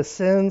away the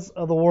sins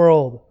of the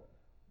world.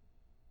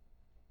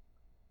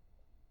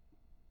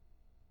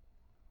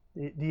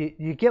 Do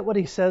you get what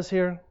he says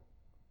here?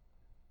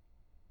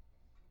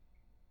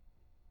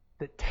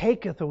 That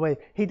taketh away.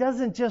 He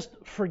doesn't just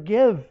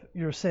forgive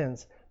your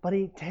sins, but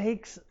he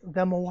takes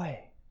them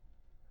away.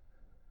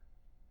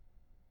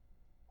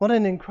 What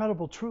an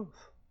incredible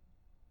truth.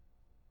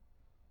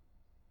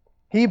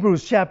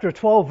 Hebrews chapter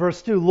 12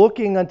 verse 2,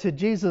 looking unto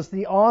Jesus,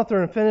 the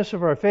author and finisher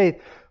of our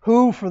faith,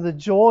 who for the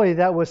joy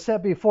that was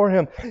set before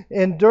him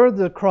endured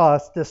the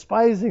cross,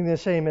 despising the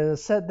shame, and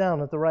is set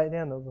down at the right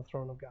hand of the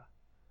throne of God.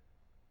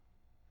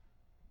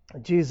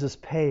 Jesus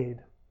paid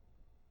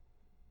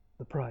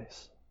the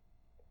price.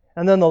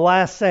 And then the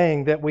last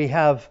saying that we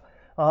have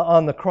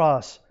on the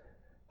cross,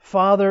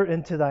 Father,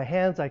 into thy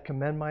hands I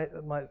commend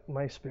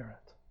my spirit.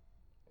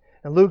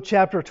 In Luke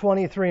chapter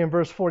 23 and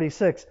verse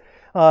 46,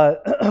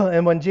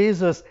 and when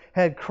Jesus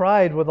had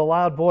cried with a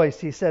loud voice,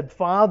 he said,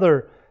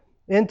 Father,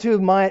 into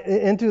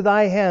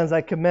thy hands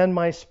I commend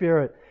my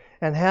spirit.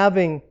 And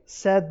having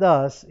said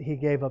thus, he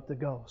gave up the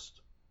ghost.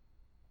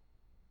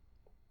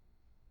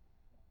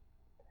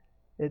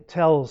 It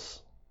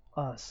tells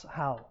us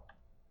how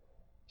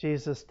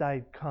Jesus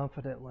died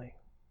confidently,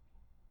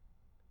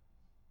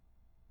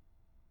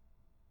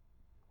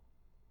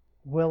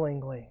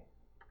 willingly,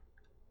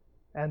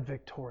 and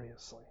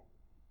victoriously.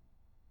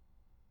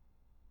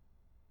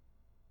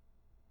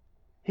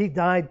 He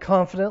died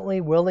confidently,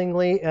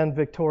 willingly, and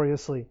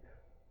victoriously.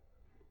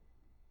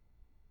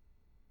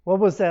 What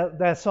was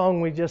that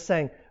song we just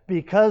sang?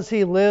 Because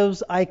he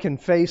lives, I can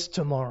face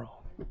tomorrow.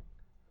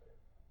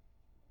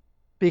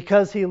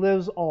 Because he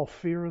lives, all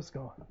fear is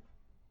gone.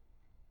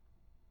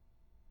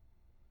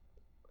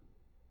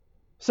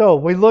 So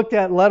we looked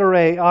at letter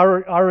A,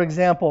 our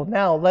example.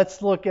 Now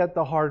let's look at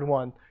the hard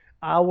one.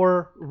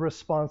 Our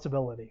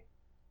responsibility.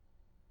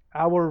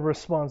 Our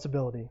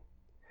responsibility.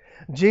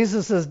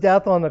 Jesus'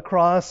 death on the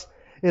cross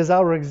is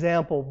our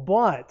example,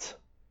 but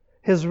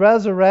His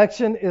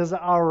resurrection is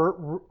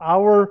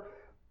our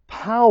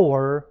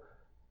power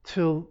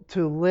to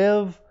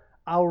live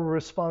our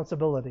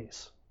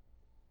responsibilities.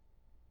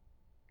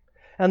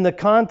 And the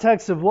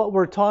context of what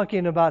we're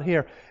talking about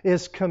here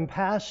is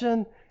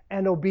compassion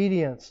and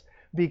obedience.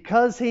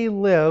 Because He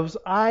lives,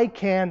 I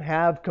can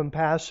have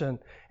compassion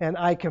and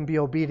I can be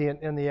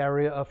obedient in the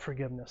area of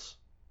forgiveness.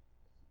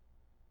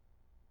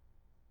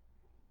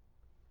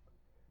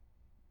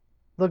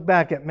 Look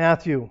back at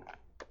Matthew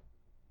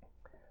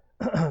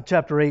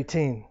chapter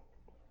 18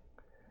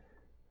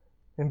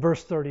 in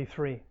verse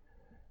 33.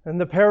 In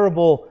the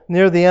parable,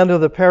 near the end of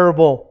the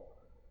parable,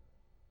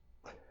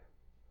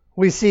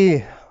 we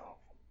see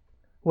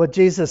what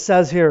Jesus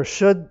says here.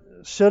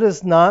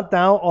 Shouldest not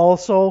thou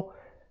also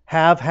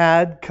have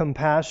had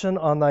compassion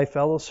on thy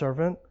fellow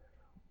servant,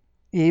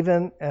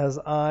 even as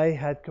I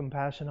had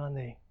compassion on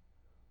thee?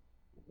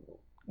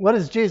 What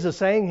is Jesus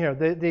saying here?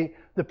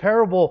 The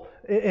parable,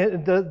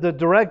 the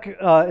direct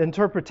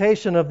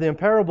interpretation of the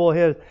parable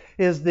here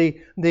is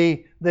the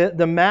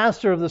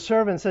master of the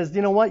servant says,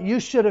 you know what? You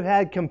should have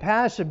had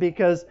compassion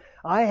because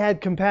I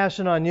had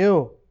compassion on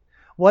you.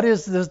 What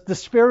is the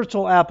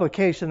spiritual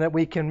application that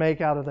we can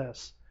make out of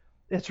this?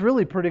 It's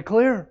really pretty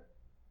clear.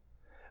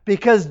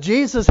 Because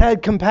Jesus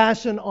had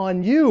compassion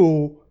on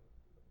you,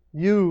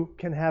 you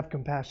can have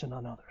compassion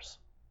on others.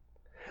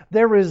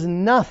 There is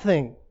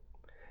nothing.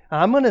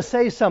 I'm going to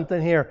say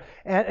something here,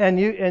 and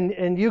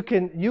you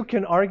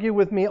can argue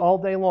with me all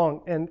day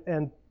long,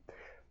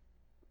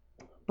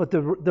 but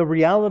the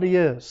reality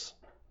is,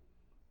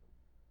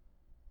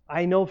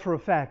 I know for a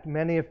fact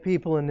many of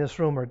people in this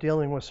room are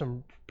dealing with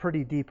some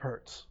pretty deep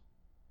hurts.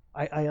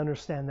 I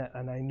understand that,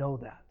 and I know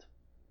that.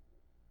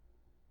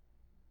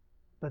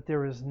 But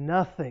there is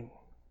nothing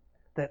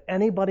that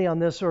anybody on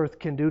this earth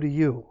can do to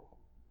you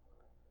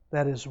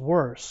that is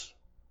worse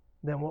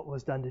than what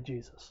was done to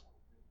Jesus.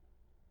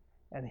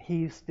 And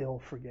He still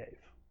forgave.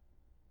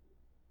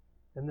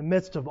 In the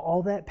midst of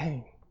all that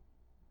pain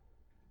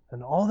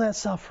and all that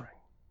suffering,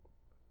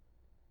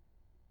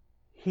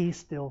 He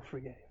still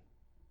forgave.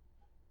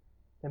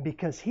 And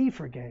because He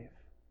forgave,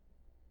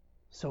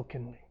 so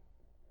can we.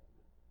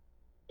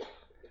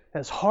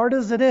 As hard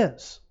as it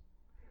is,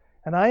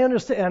 and I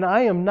understand, and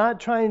I am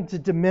not trying to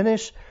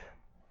diminish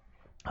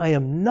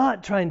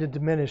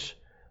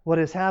what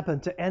has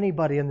happened to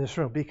anybody in this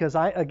room, because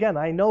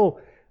I know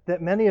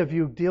that many of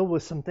you deal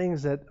with some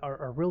things that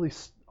are really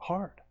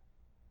hard.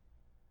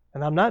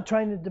 And I'm not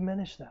trying to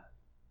diminish that.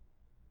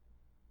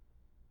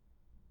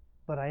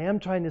 But I am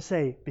trying to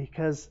say,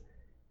 because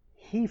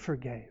He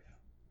forgave,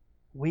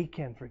 we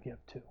can forgive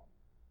too.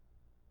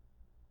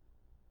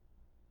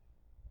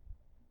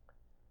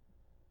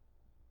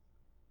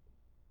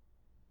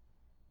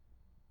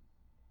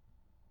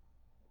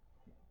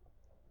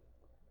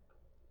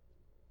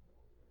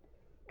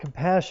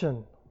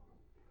 Compassion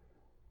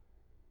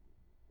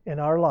in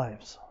our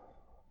lives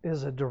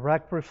is a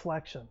direct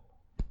reflection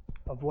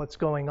of what's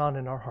going on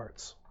in our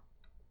hearts.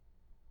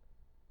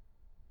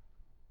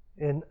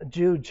 In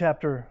Jude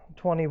chapter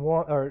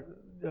 21,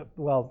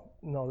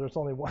 there's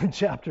only one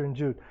chapter in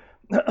Jude.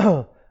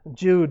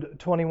 Jude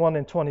 21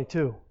 and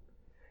 22.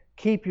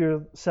 Keep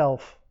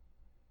yourself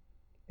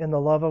in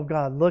the love of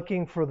God,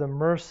 looking for the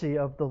mercy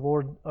of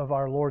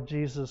our Lord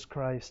Jesus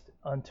Christ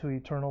unto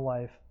eternal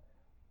life.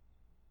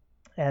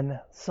 And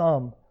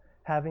some,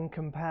 having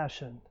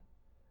compassion,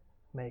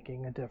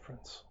 making a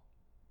difference.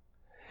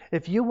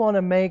 If you want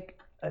to make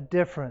a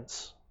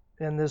difference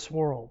in this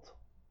world,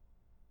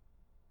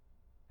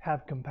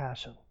 have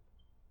compassion.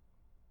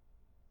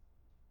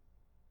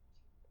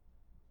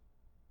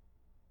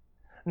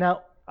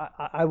 Now,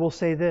 I will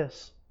say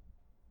this.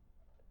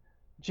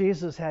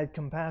 Jesus had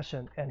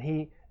compassion,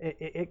 and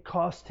it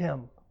cost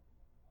Him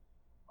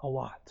a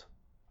lot.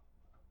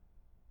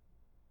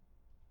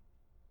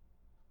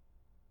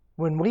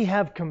 When we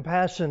have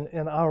compassion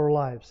in our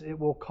lives, it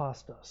will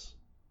cost us.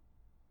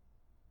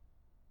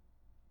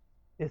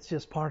 It's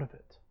just part of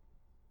it.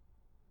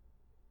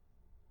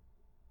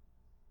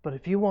 But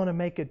if you want to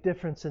make a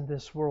difference in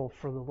this world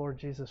for the Lord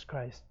Jesus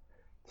Christ,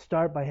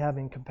 start by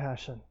having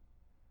compassion.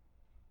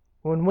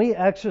 When we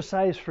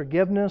exercise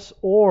forgiveness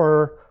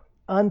or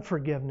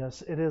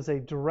unforgiveness, it is a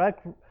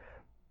direct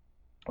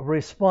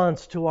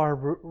response to our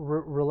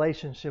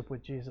relationship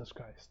with Jesus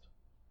Christ.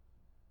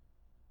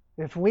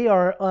 If we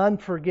are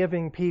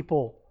unforgiving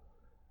people,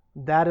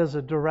 that is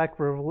a direct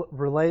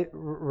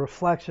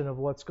reflection of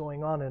what's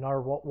going on in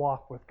our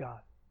walk with God.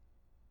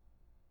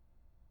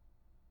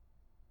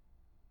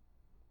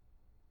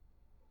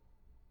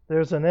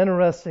 There's an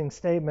interesting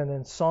statement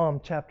in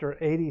Psalm chapter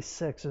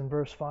 86 and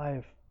verse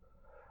 5.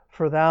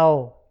 For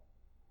Thou,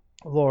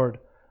 Lord,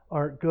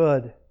 art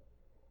good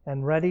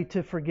and ready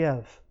to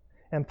forgive,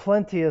 and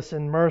plenteous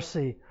in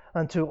mercy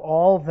unto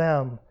all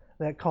them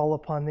that call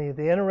upon Thee.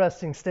 The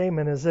interesting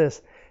statement is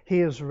this: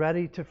 He is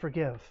ready to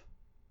forgive.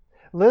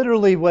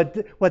 Literally, what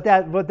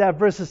that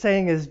verse is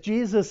saying is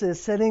Jesus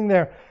is sitting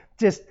there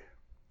just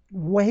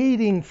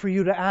waiting for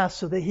you to ask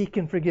so that He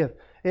can forgive.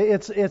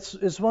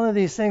 It's one of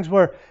these things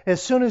where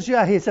as soon as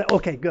he said,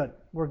 okay, good,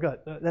 we're good.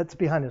 That's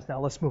behind us now.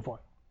 Let's move on.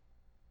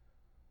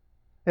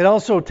 It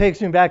also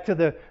takes me back to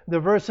the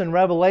verse in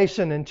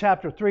Revelation in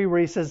chapter 3 where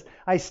he says,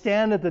 I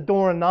stand at the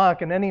door and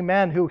knock, and any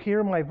man who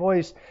hear my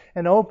voice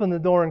and open the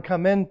door and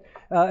come in,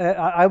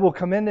 I will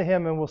come into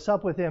him and will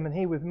sup with him and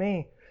he with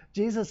me.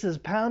 Jesus is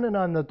pounding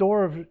on the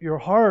door of your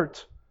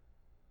heart.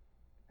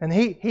 And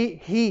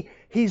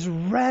he's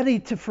ready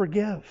to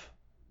forgive.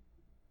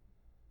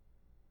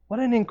 What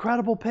an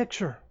incredible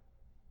picture.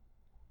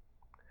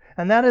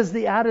 And that is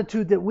the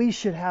attitude that we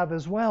should have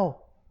as well.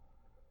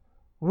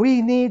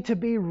 We need to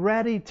be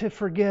ready to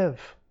forgive.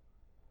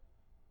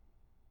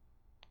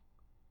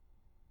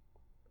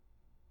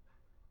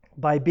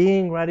 By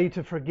being ready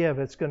to forgive,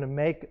 it's going to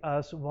make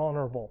us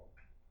vulnerable.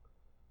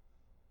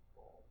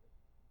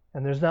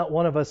 And there's not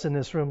one of us in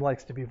this room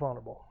likes to be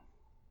vulnerable.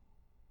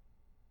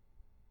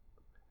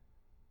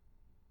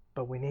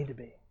 But we need to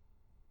be.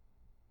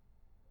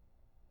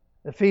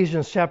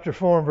 Ephesians chapter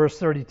 4 and verse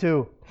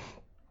 32.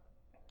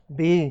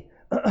 Be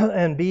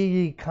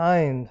ye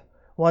kind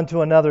one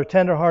to another,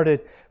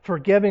 tenderhearted,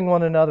 forgiving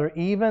one another,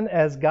 even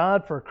as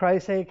God for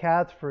Christ's sake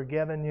hath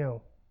forgiven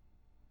you.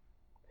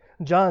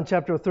 John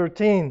chapter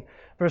 13,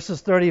 verses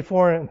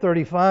 34 and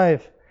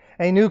 35.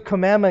 A new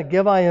commandment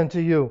give I unto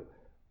you,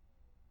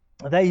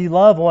 that ye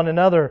love one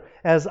another,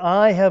 as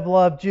I have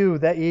loved you,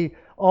 that ye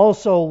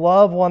also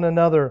love one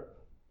another.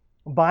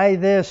 By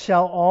this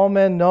shall all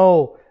men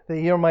know that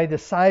ye are my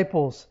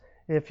disciples,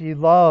 if ye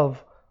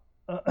love,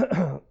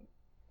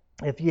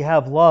 if ye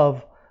have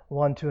love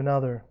one to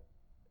another.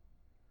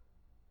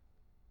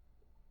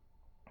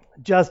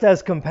 Just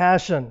as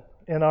compassion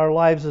in our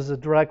lives is a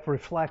direct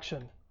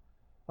reflection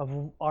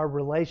of our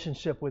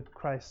relationship with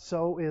Christ,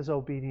 so is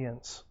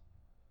obedience.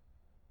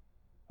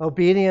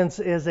 Obedience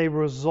is a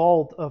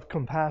result of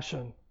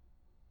compassion.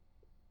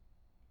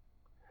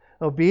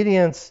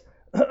 Obedience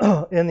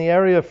in the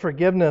area of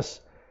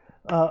forgiveness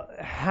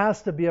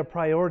has to be a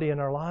priority in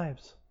our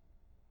lives.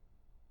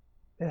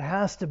 It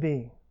has to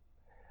be.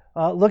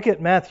 Look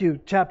at Matthew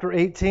chapter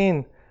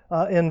 18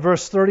 in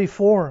verse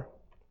 34.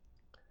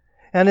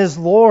 And his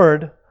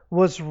Lord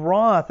was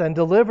wroth and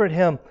delivered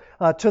him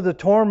to the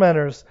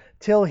tormentors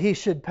till he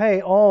should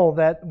pay all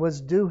that was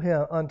due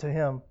unto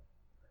him.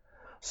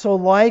 So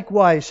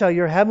likewise shall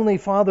your heavenly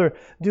Father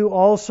do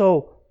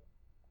also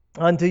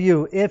unto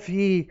you, if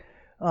ye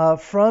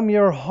from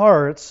your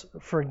hearts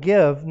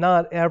forgive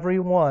not every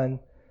one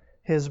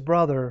his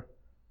brother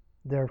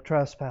their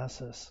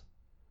trespasses.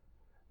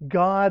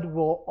 God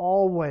will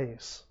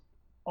always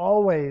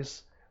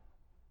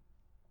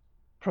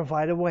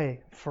provide a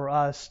way for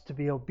us to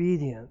be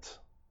obedient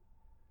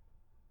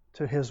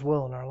to his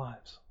will in our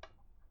lives.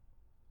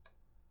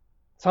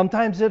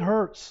 Sometimes it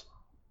hurts,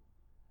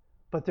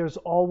 but there's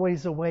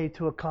always a way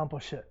to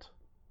accomplish it.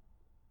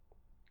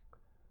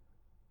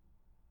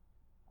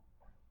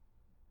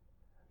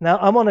 Now,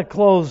 I'm going to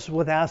close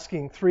with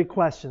asking 3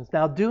 questions.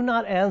 Now, do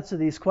not answer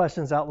these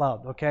questions out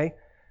loud, okay?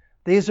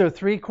 These are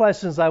 3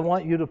 questions I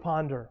want you to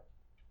ponder.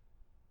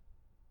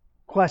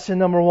 Question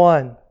number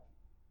 1.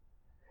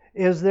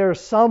 Is there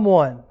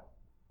someone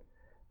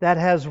that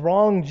has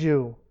wronged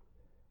you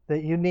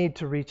that you need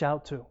to reach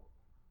out to?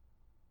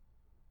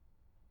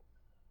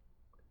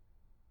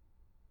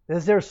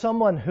 Is there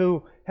someone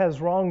who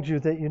has wronged you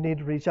that you need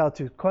to reach out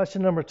to?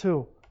 Question number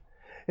 2.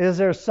 Is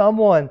there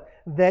someone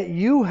that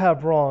you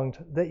have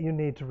wronged that you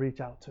need to reach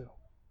out to?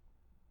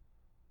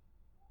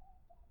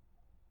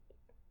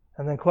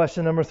 And then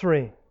question number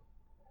 3.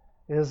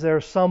 Is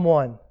there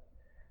someone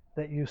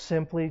that you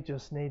simply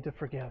just need to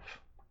forgive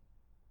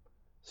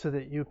so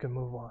that you can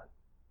move on?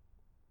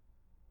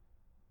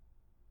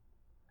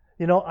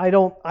 You know, I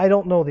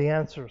don't know the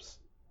answers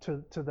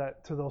to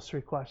those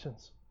 3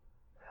 questions.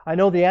 I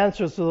know the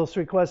answers to those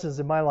 3 questions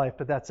in my life,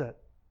 but that's it.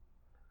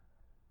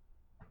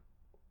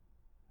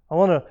 I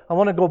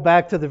want to go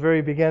back to the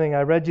very beginning.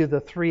 I read you the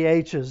 3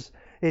 H's.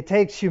 It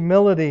takes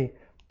humility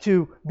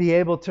to be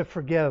able to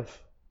forgive.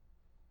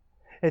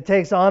 It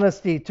takes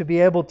honesty to be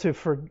able to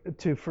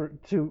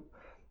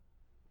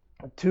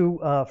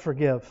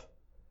forgive.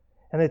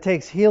 And it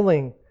takes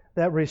healing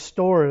that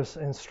restores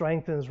and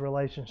strengthens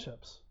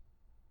relationships.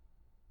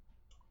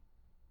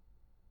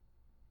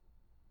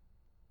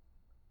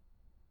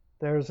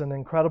 There's an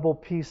incredible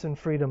peace and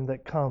freedom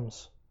that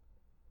comes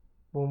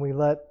when we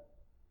let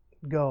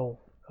go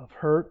of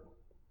hurt,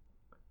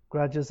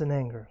 grudges, and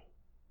anger,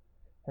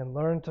 and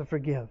learn to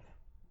forgive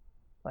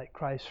like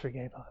Christ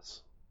forgave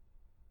us.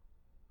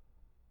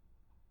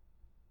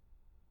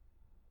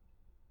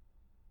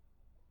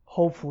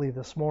 Hopefully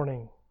this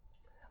morning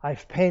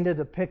I've painted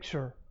a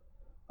picture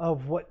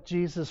of what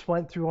Jesus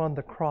went through on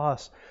the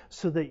cross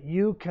so that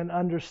you can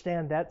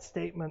understand that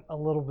statement a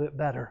little bit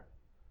better.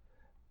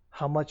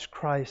 How much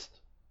Christ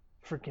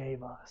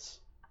forgave us.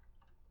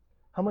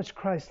 How much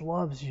Christ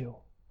loves you.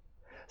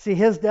 See,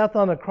 his death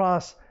on the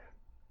cross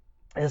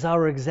is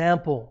our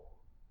example,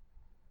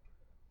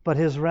 but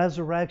his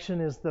resurrection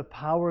is the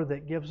power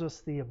that gives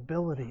us the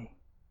ability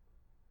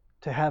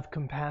to have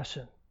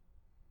compassion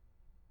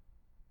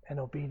and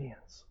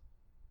obedience.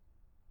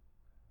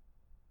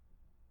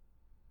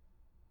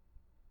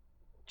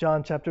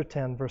 John chapter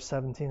 10, verse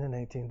 17 and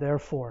 18.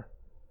 Therefore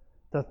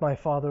doth my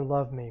Father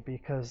love me,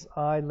 because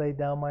I lay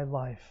down my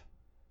life,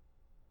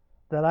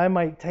 that I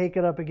might take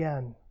it up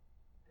again.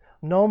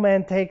 No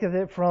man taketh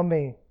it from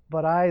me,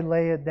 but I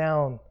lay it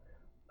down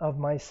of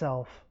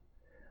myself.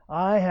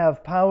 I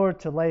have power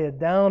to lay it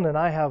down, and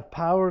I have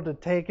power to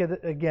take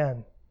it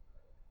again.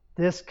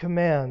 This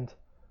command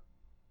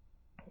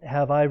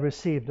have I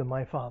received of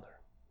my Father.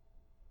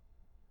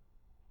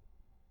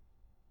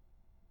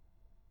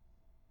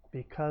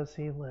 Because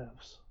He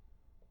lives,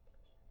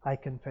 I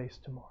can face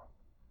tomorrow.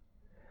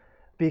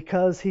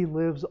 Because He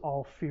lives,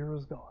 all fear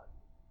is gone.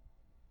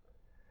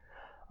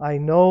 I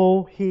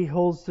know He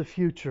holds the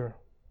future,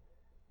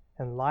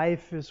 and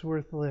life is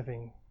worth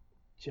living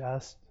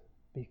just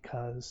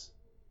because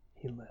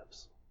He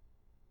lives.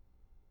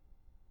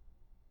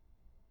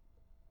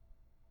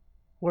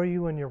 Where are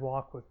you in your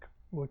walk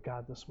with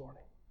God this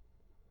morning?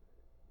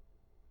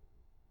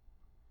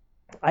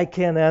 I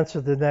can't answer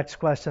the next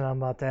question I'm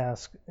about to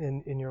ask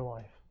in your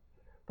life.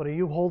 But are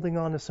you holding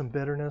on to some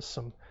bitterness,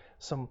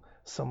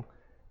 some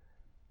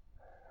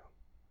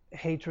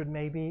hatred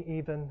maybe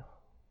even?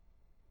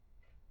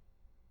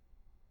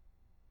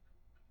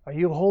 Are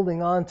you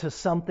holding on to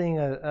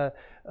something,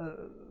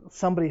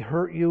 somebody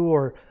hurt you?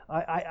 Or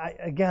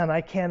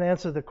I can't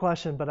answer the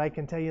question, but I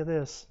can tell you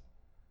this.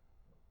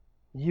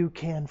 You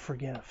can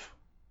forgive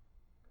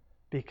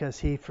because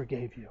He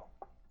forgave you.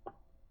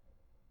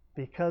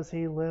 Because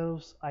He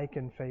lives, I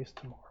can face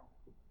tomorrow.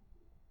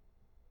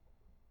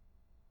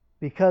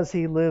 Because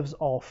He lives,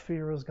 all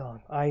fear is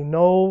gone. I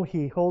know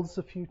He holds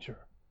the future.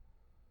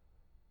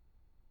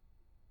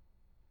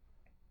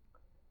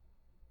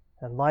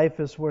 And life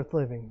is worth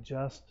living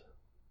just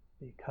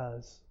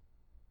because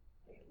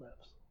He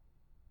lives.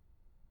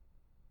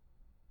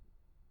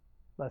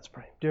 Let's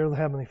pray. Dear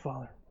Heavenly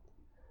Father,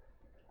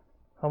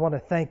 I want to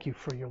thank You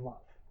for Your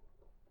love.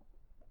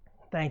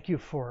 Thank You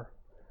for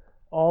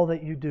all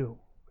that You do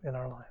in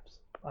our lives.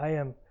 I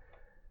am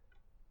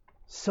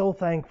so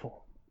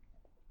thankful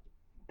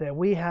that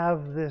we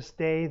have this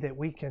day that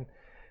we can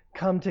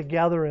come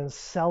together and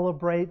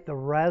celebrate the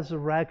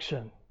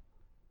resurrection,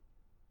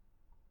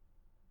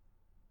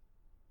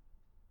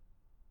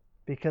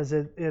 because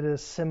it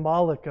is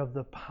symbolic of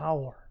the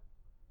power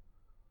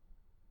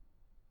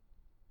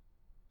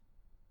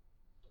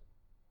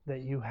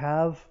that You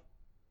have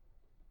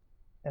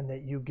and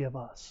that You give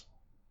us.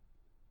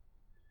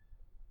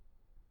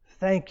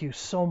 Thank You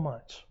so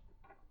much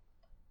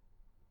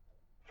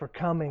for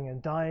coming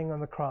and dying on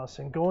the cross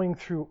and going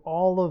through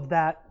all of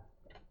that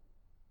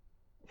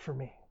for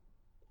me.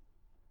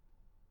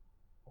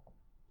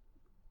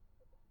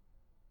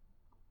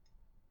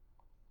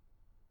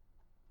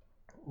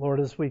 Lord,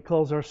 as we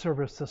close our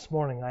service this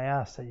morning, I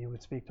ask that You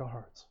would speak to our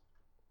hearts.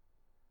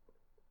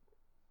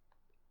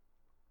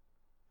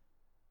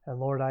 And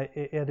Lord,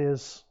 it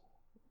is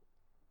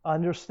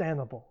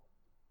understandable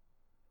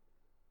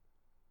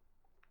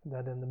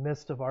that in the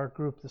midst of our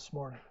group this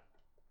morning,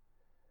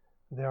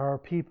 there are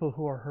people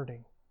who are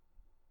hurting.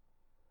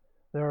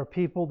 There are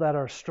people that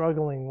are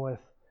struggling with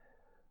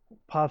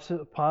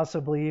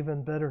possibly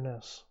even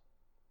bitterness,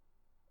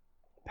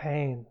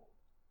 pain,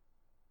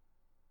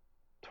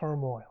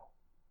 turmoil.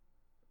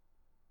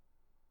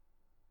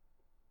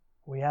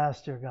 We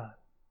ask, dear God,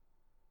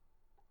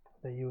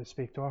 that You would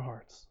speak to our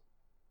hearts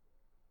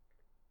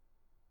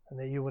and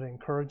that You would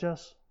encourage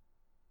us,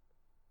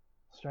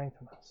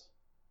 strengthen us.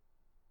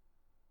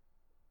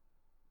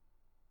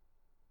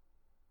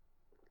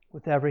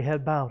 With every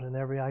head bowed and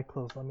every eye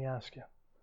closed, let me ask you,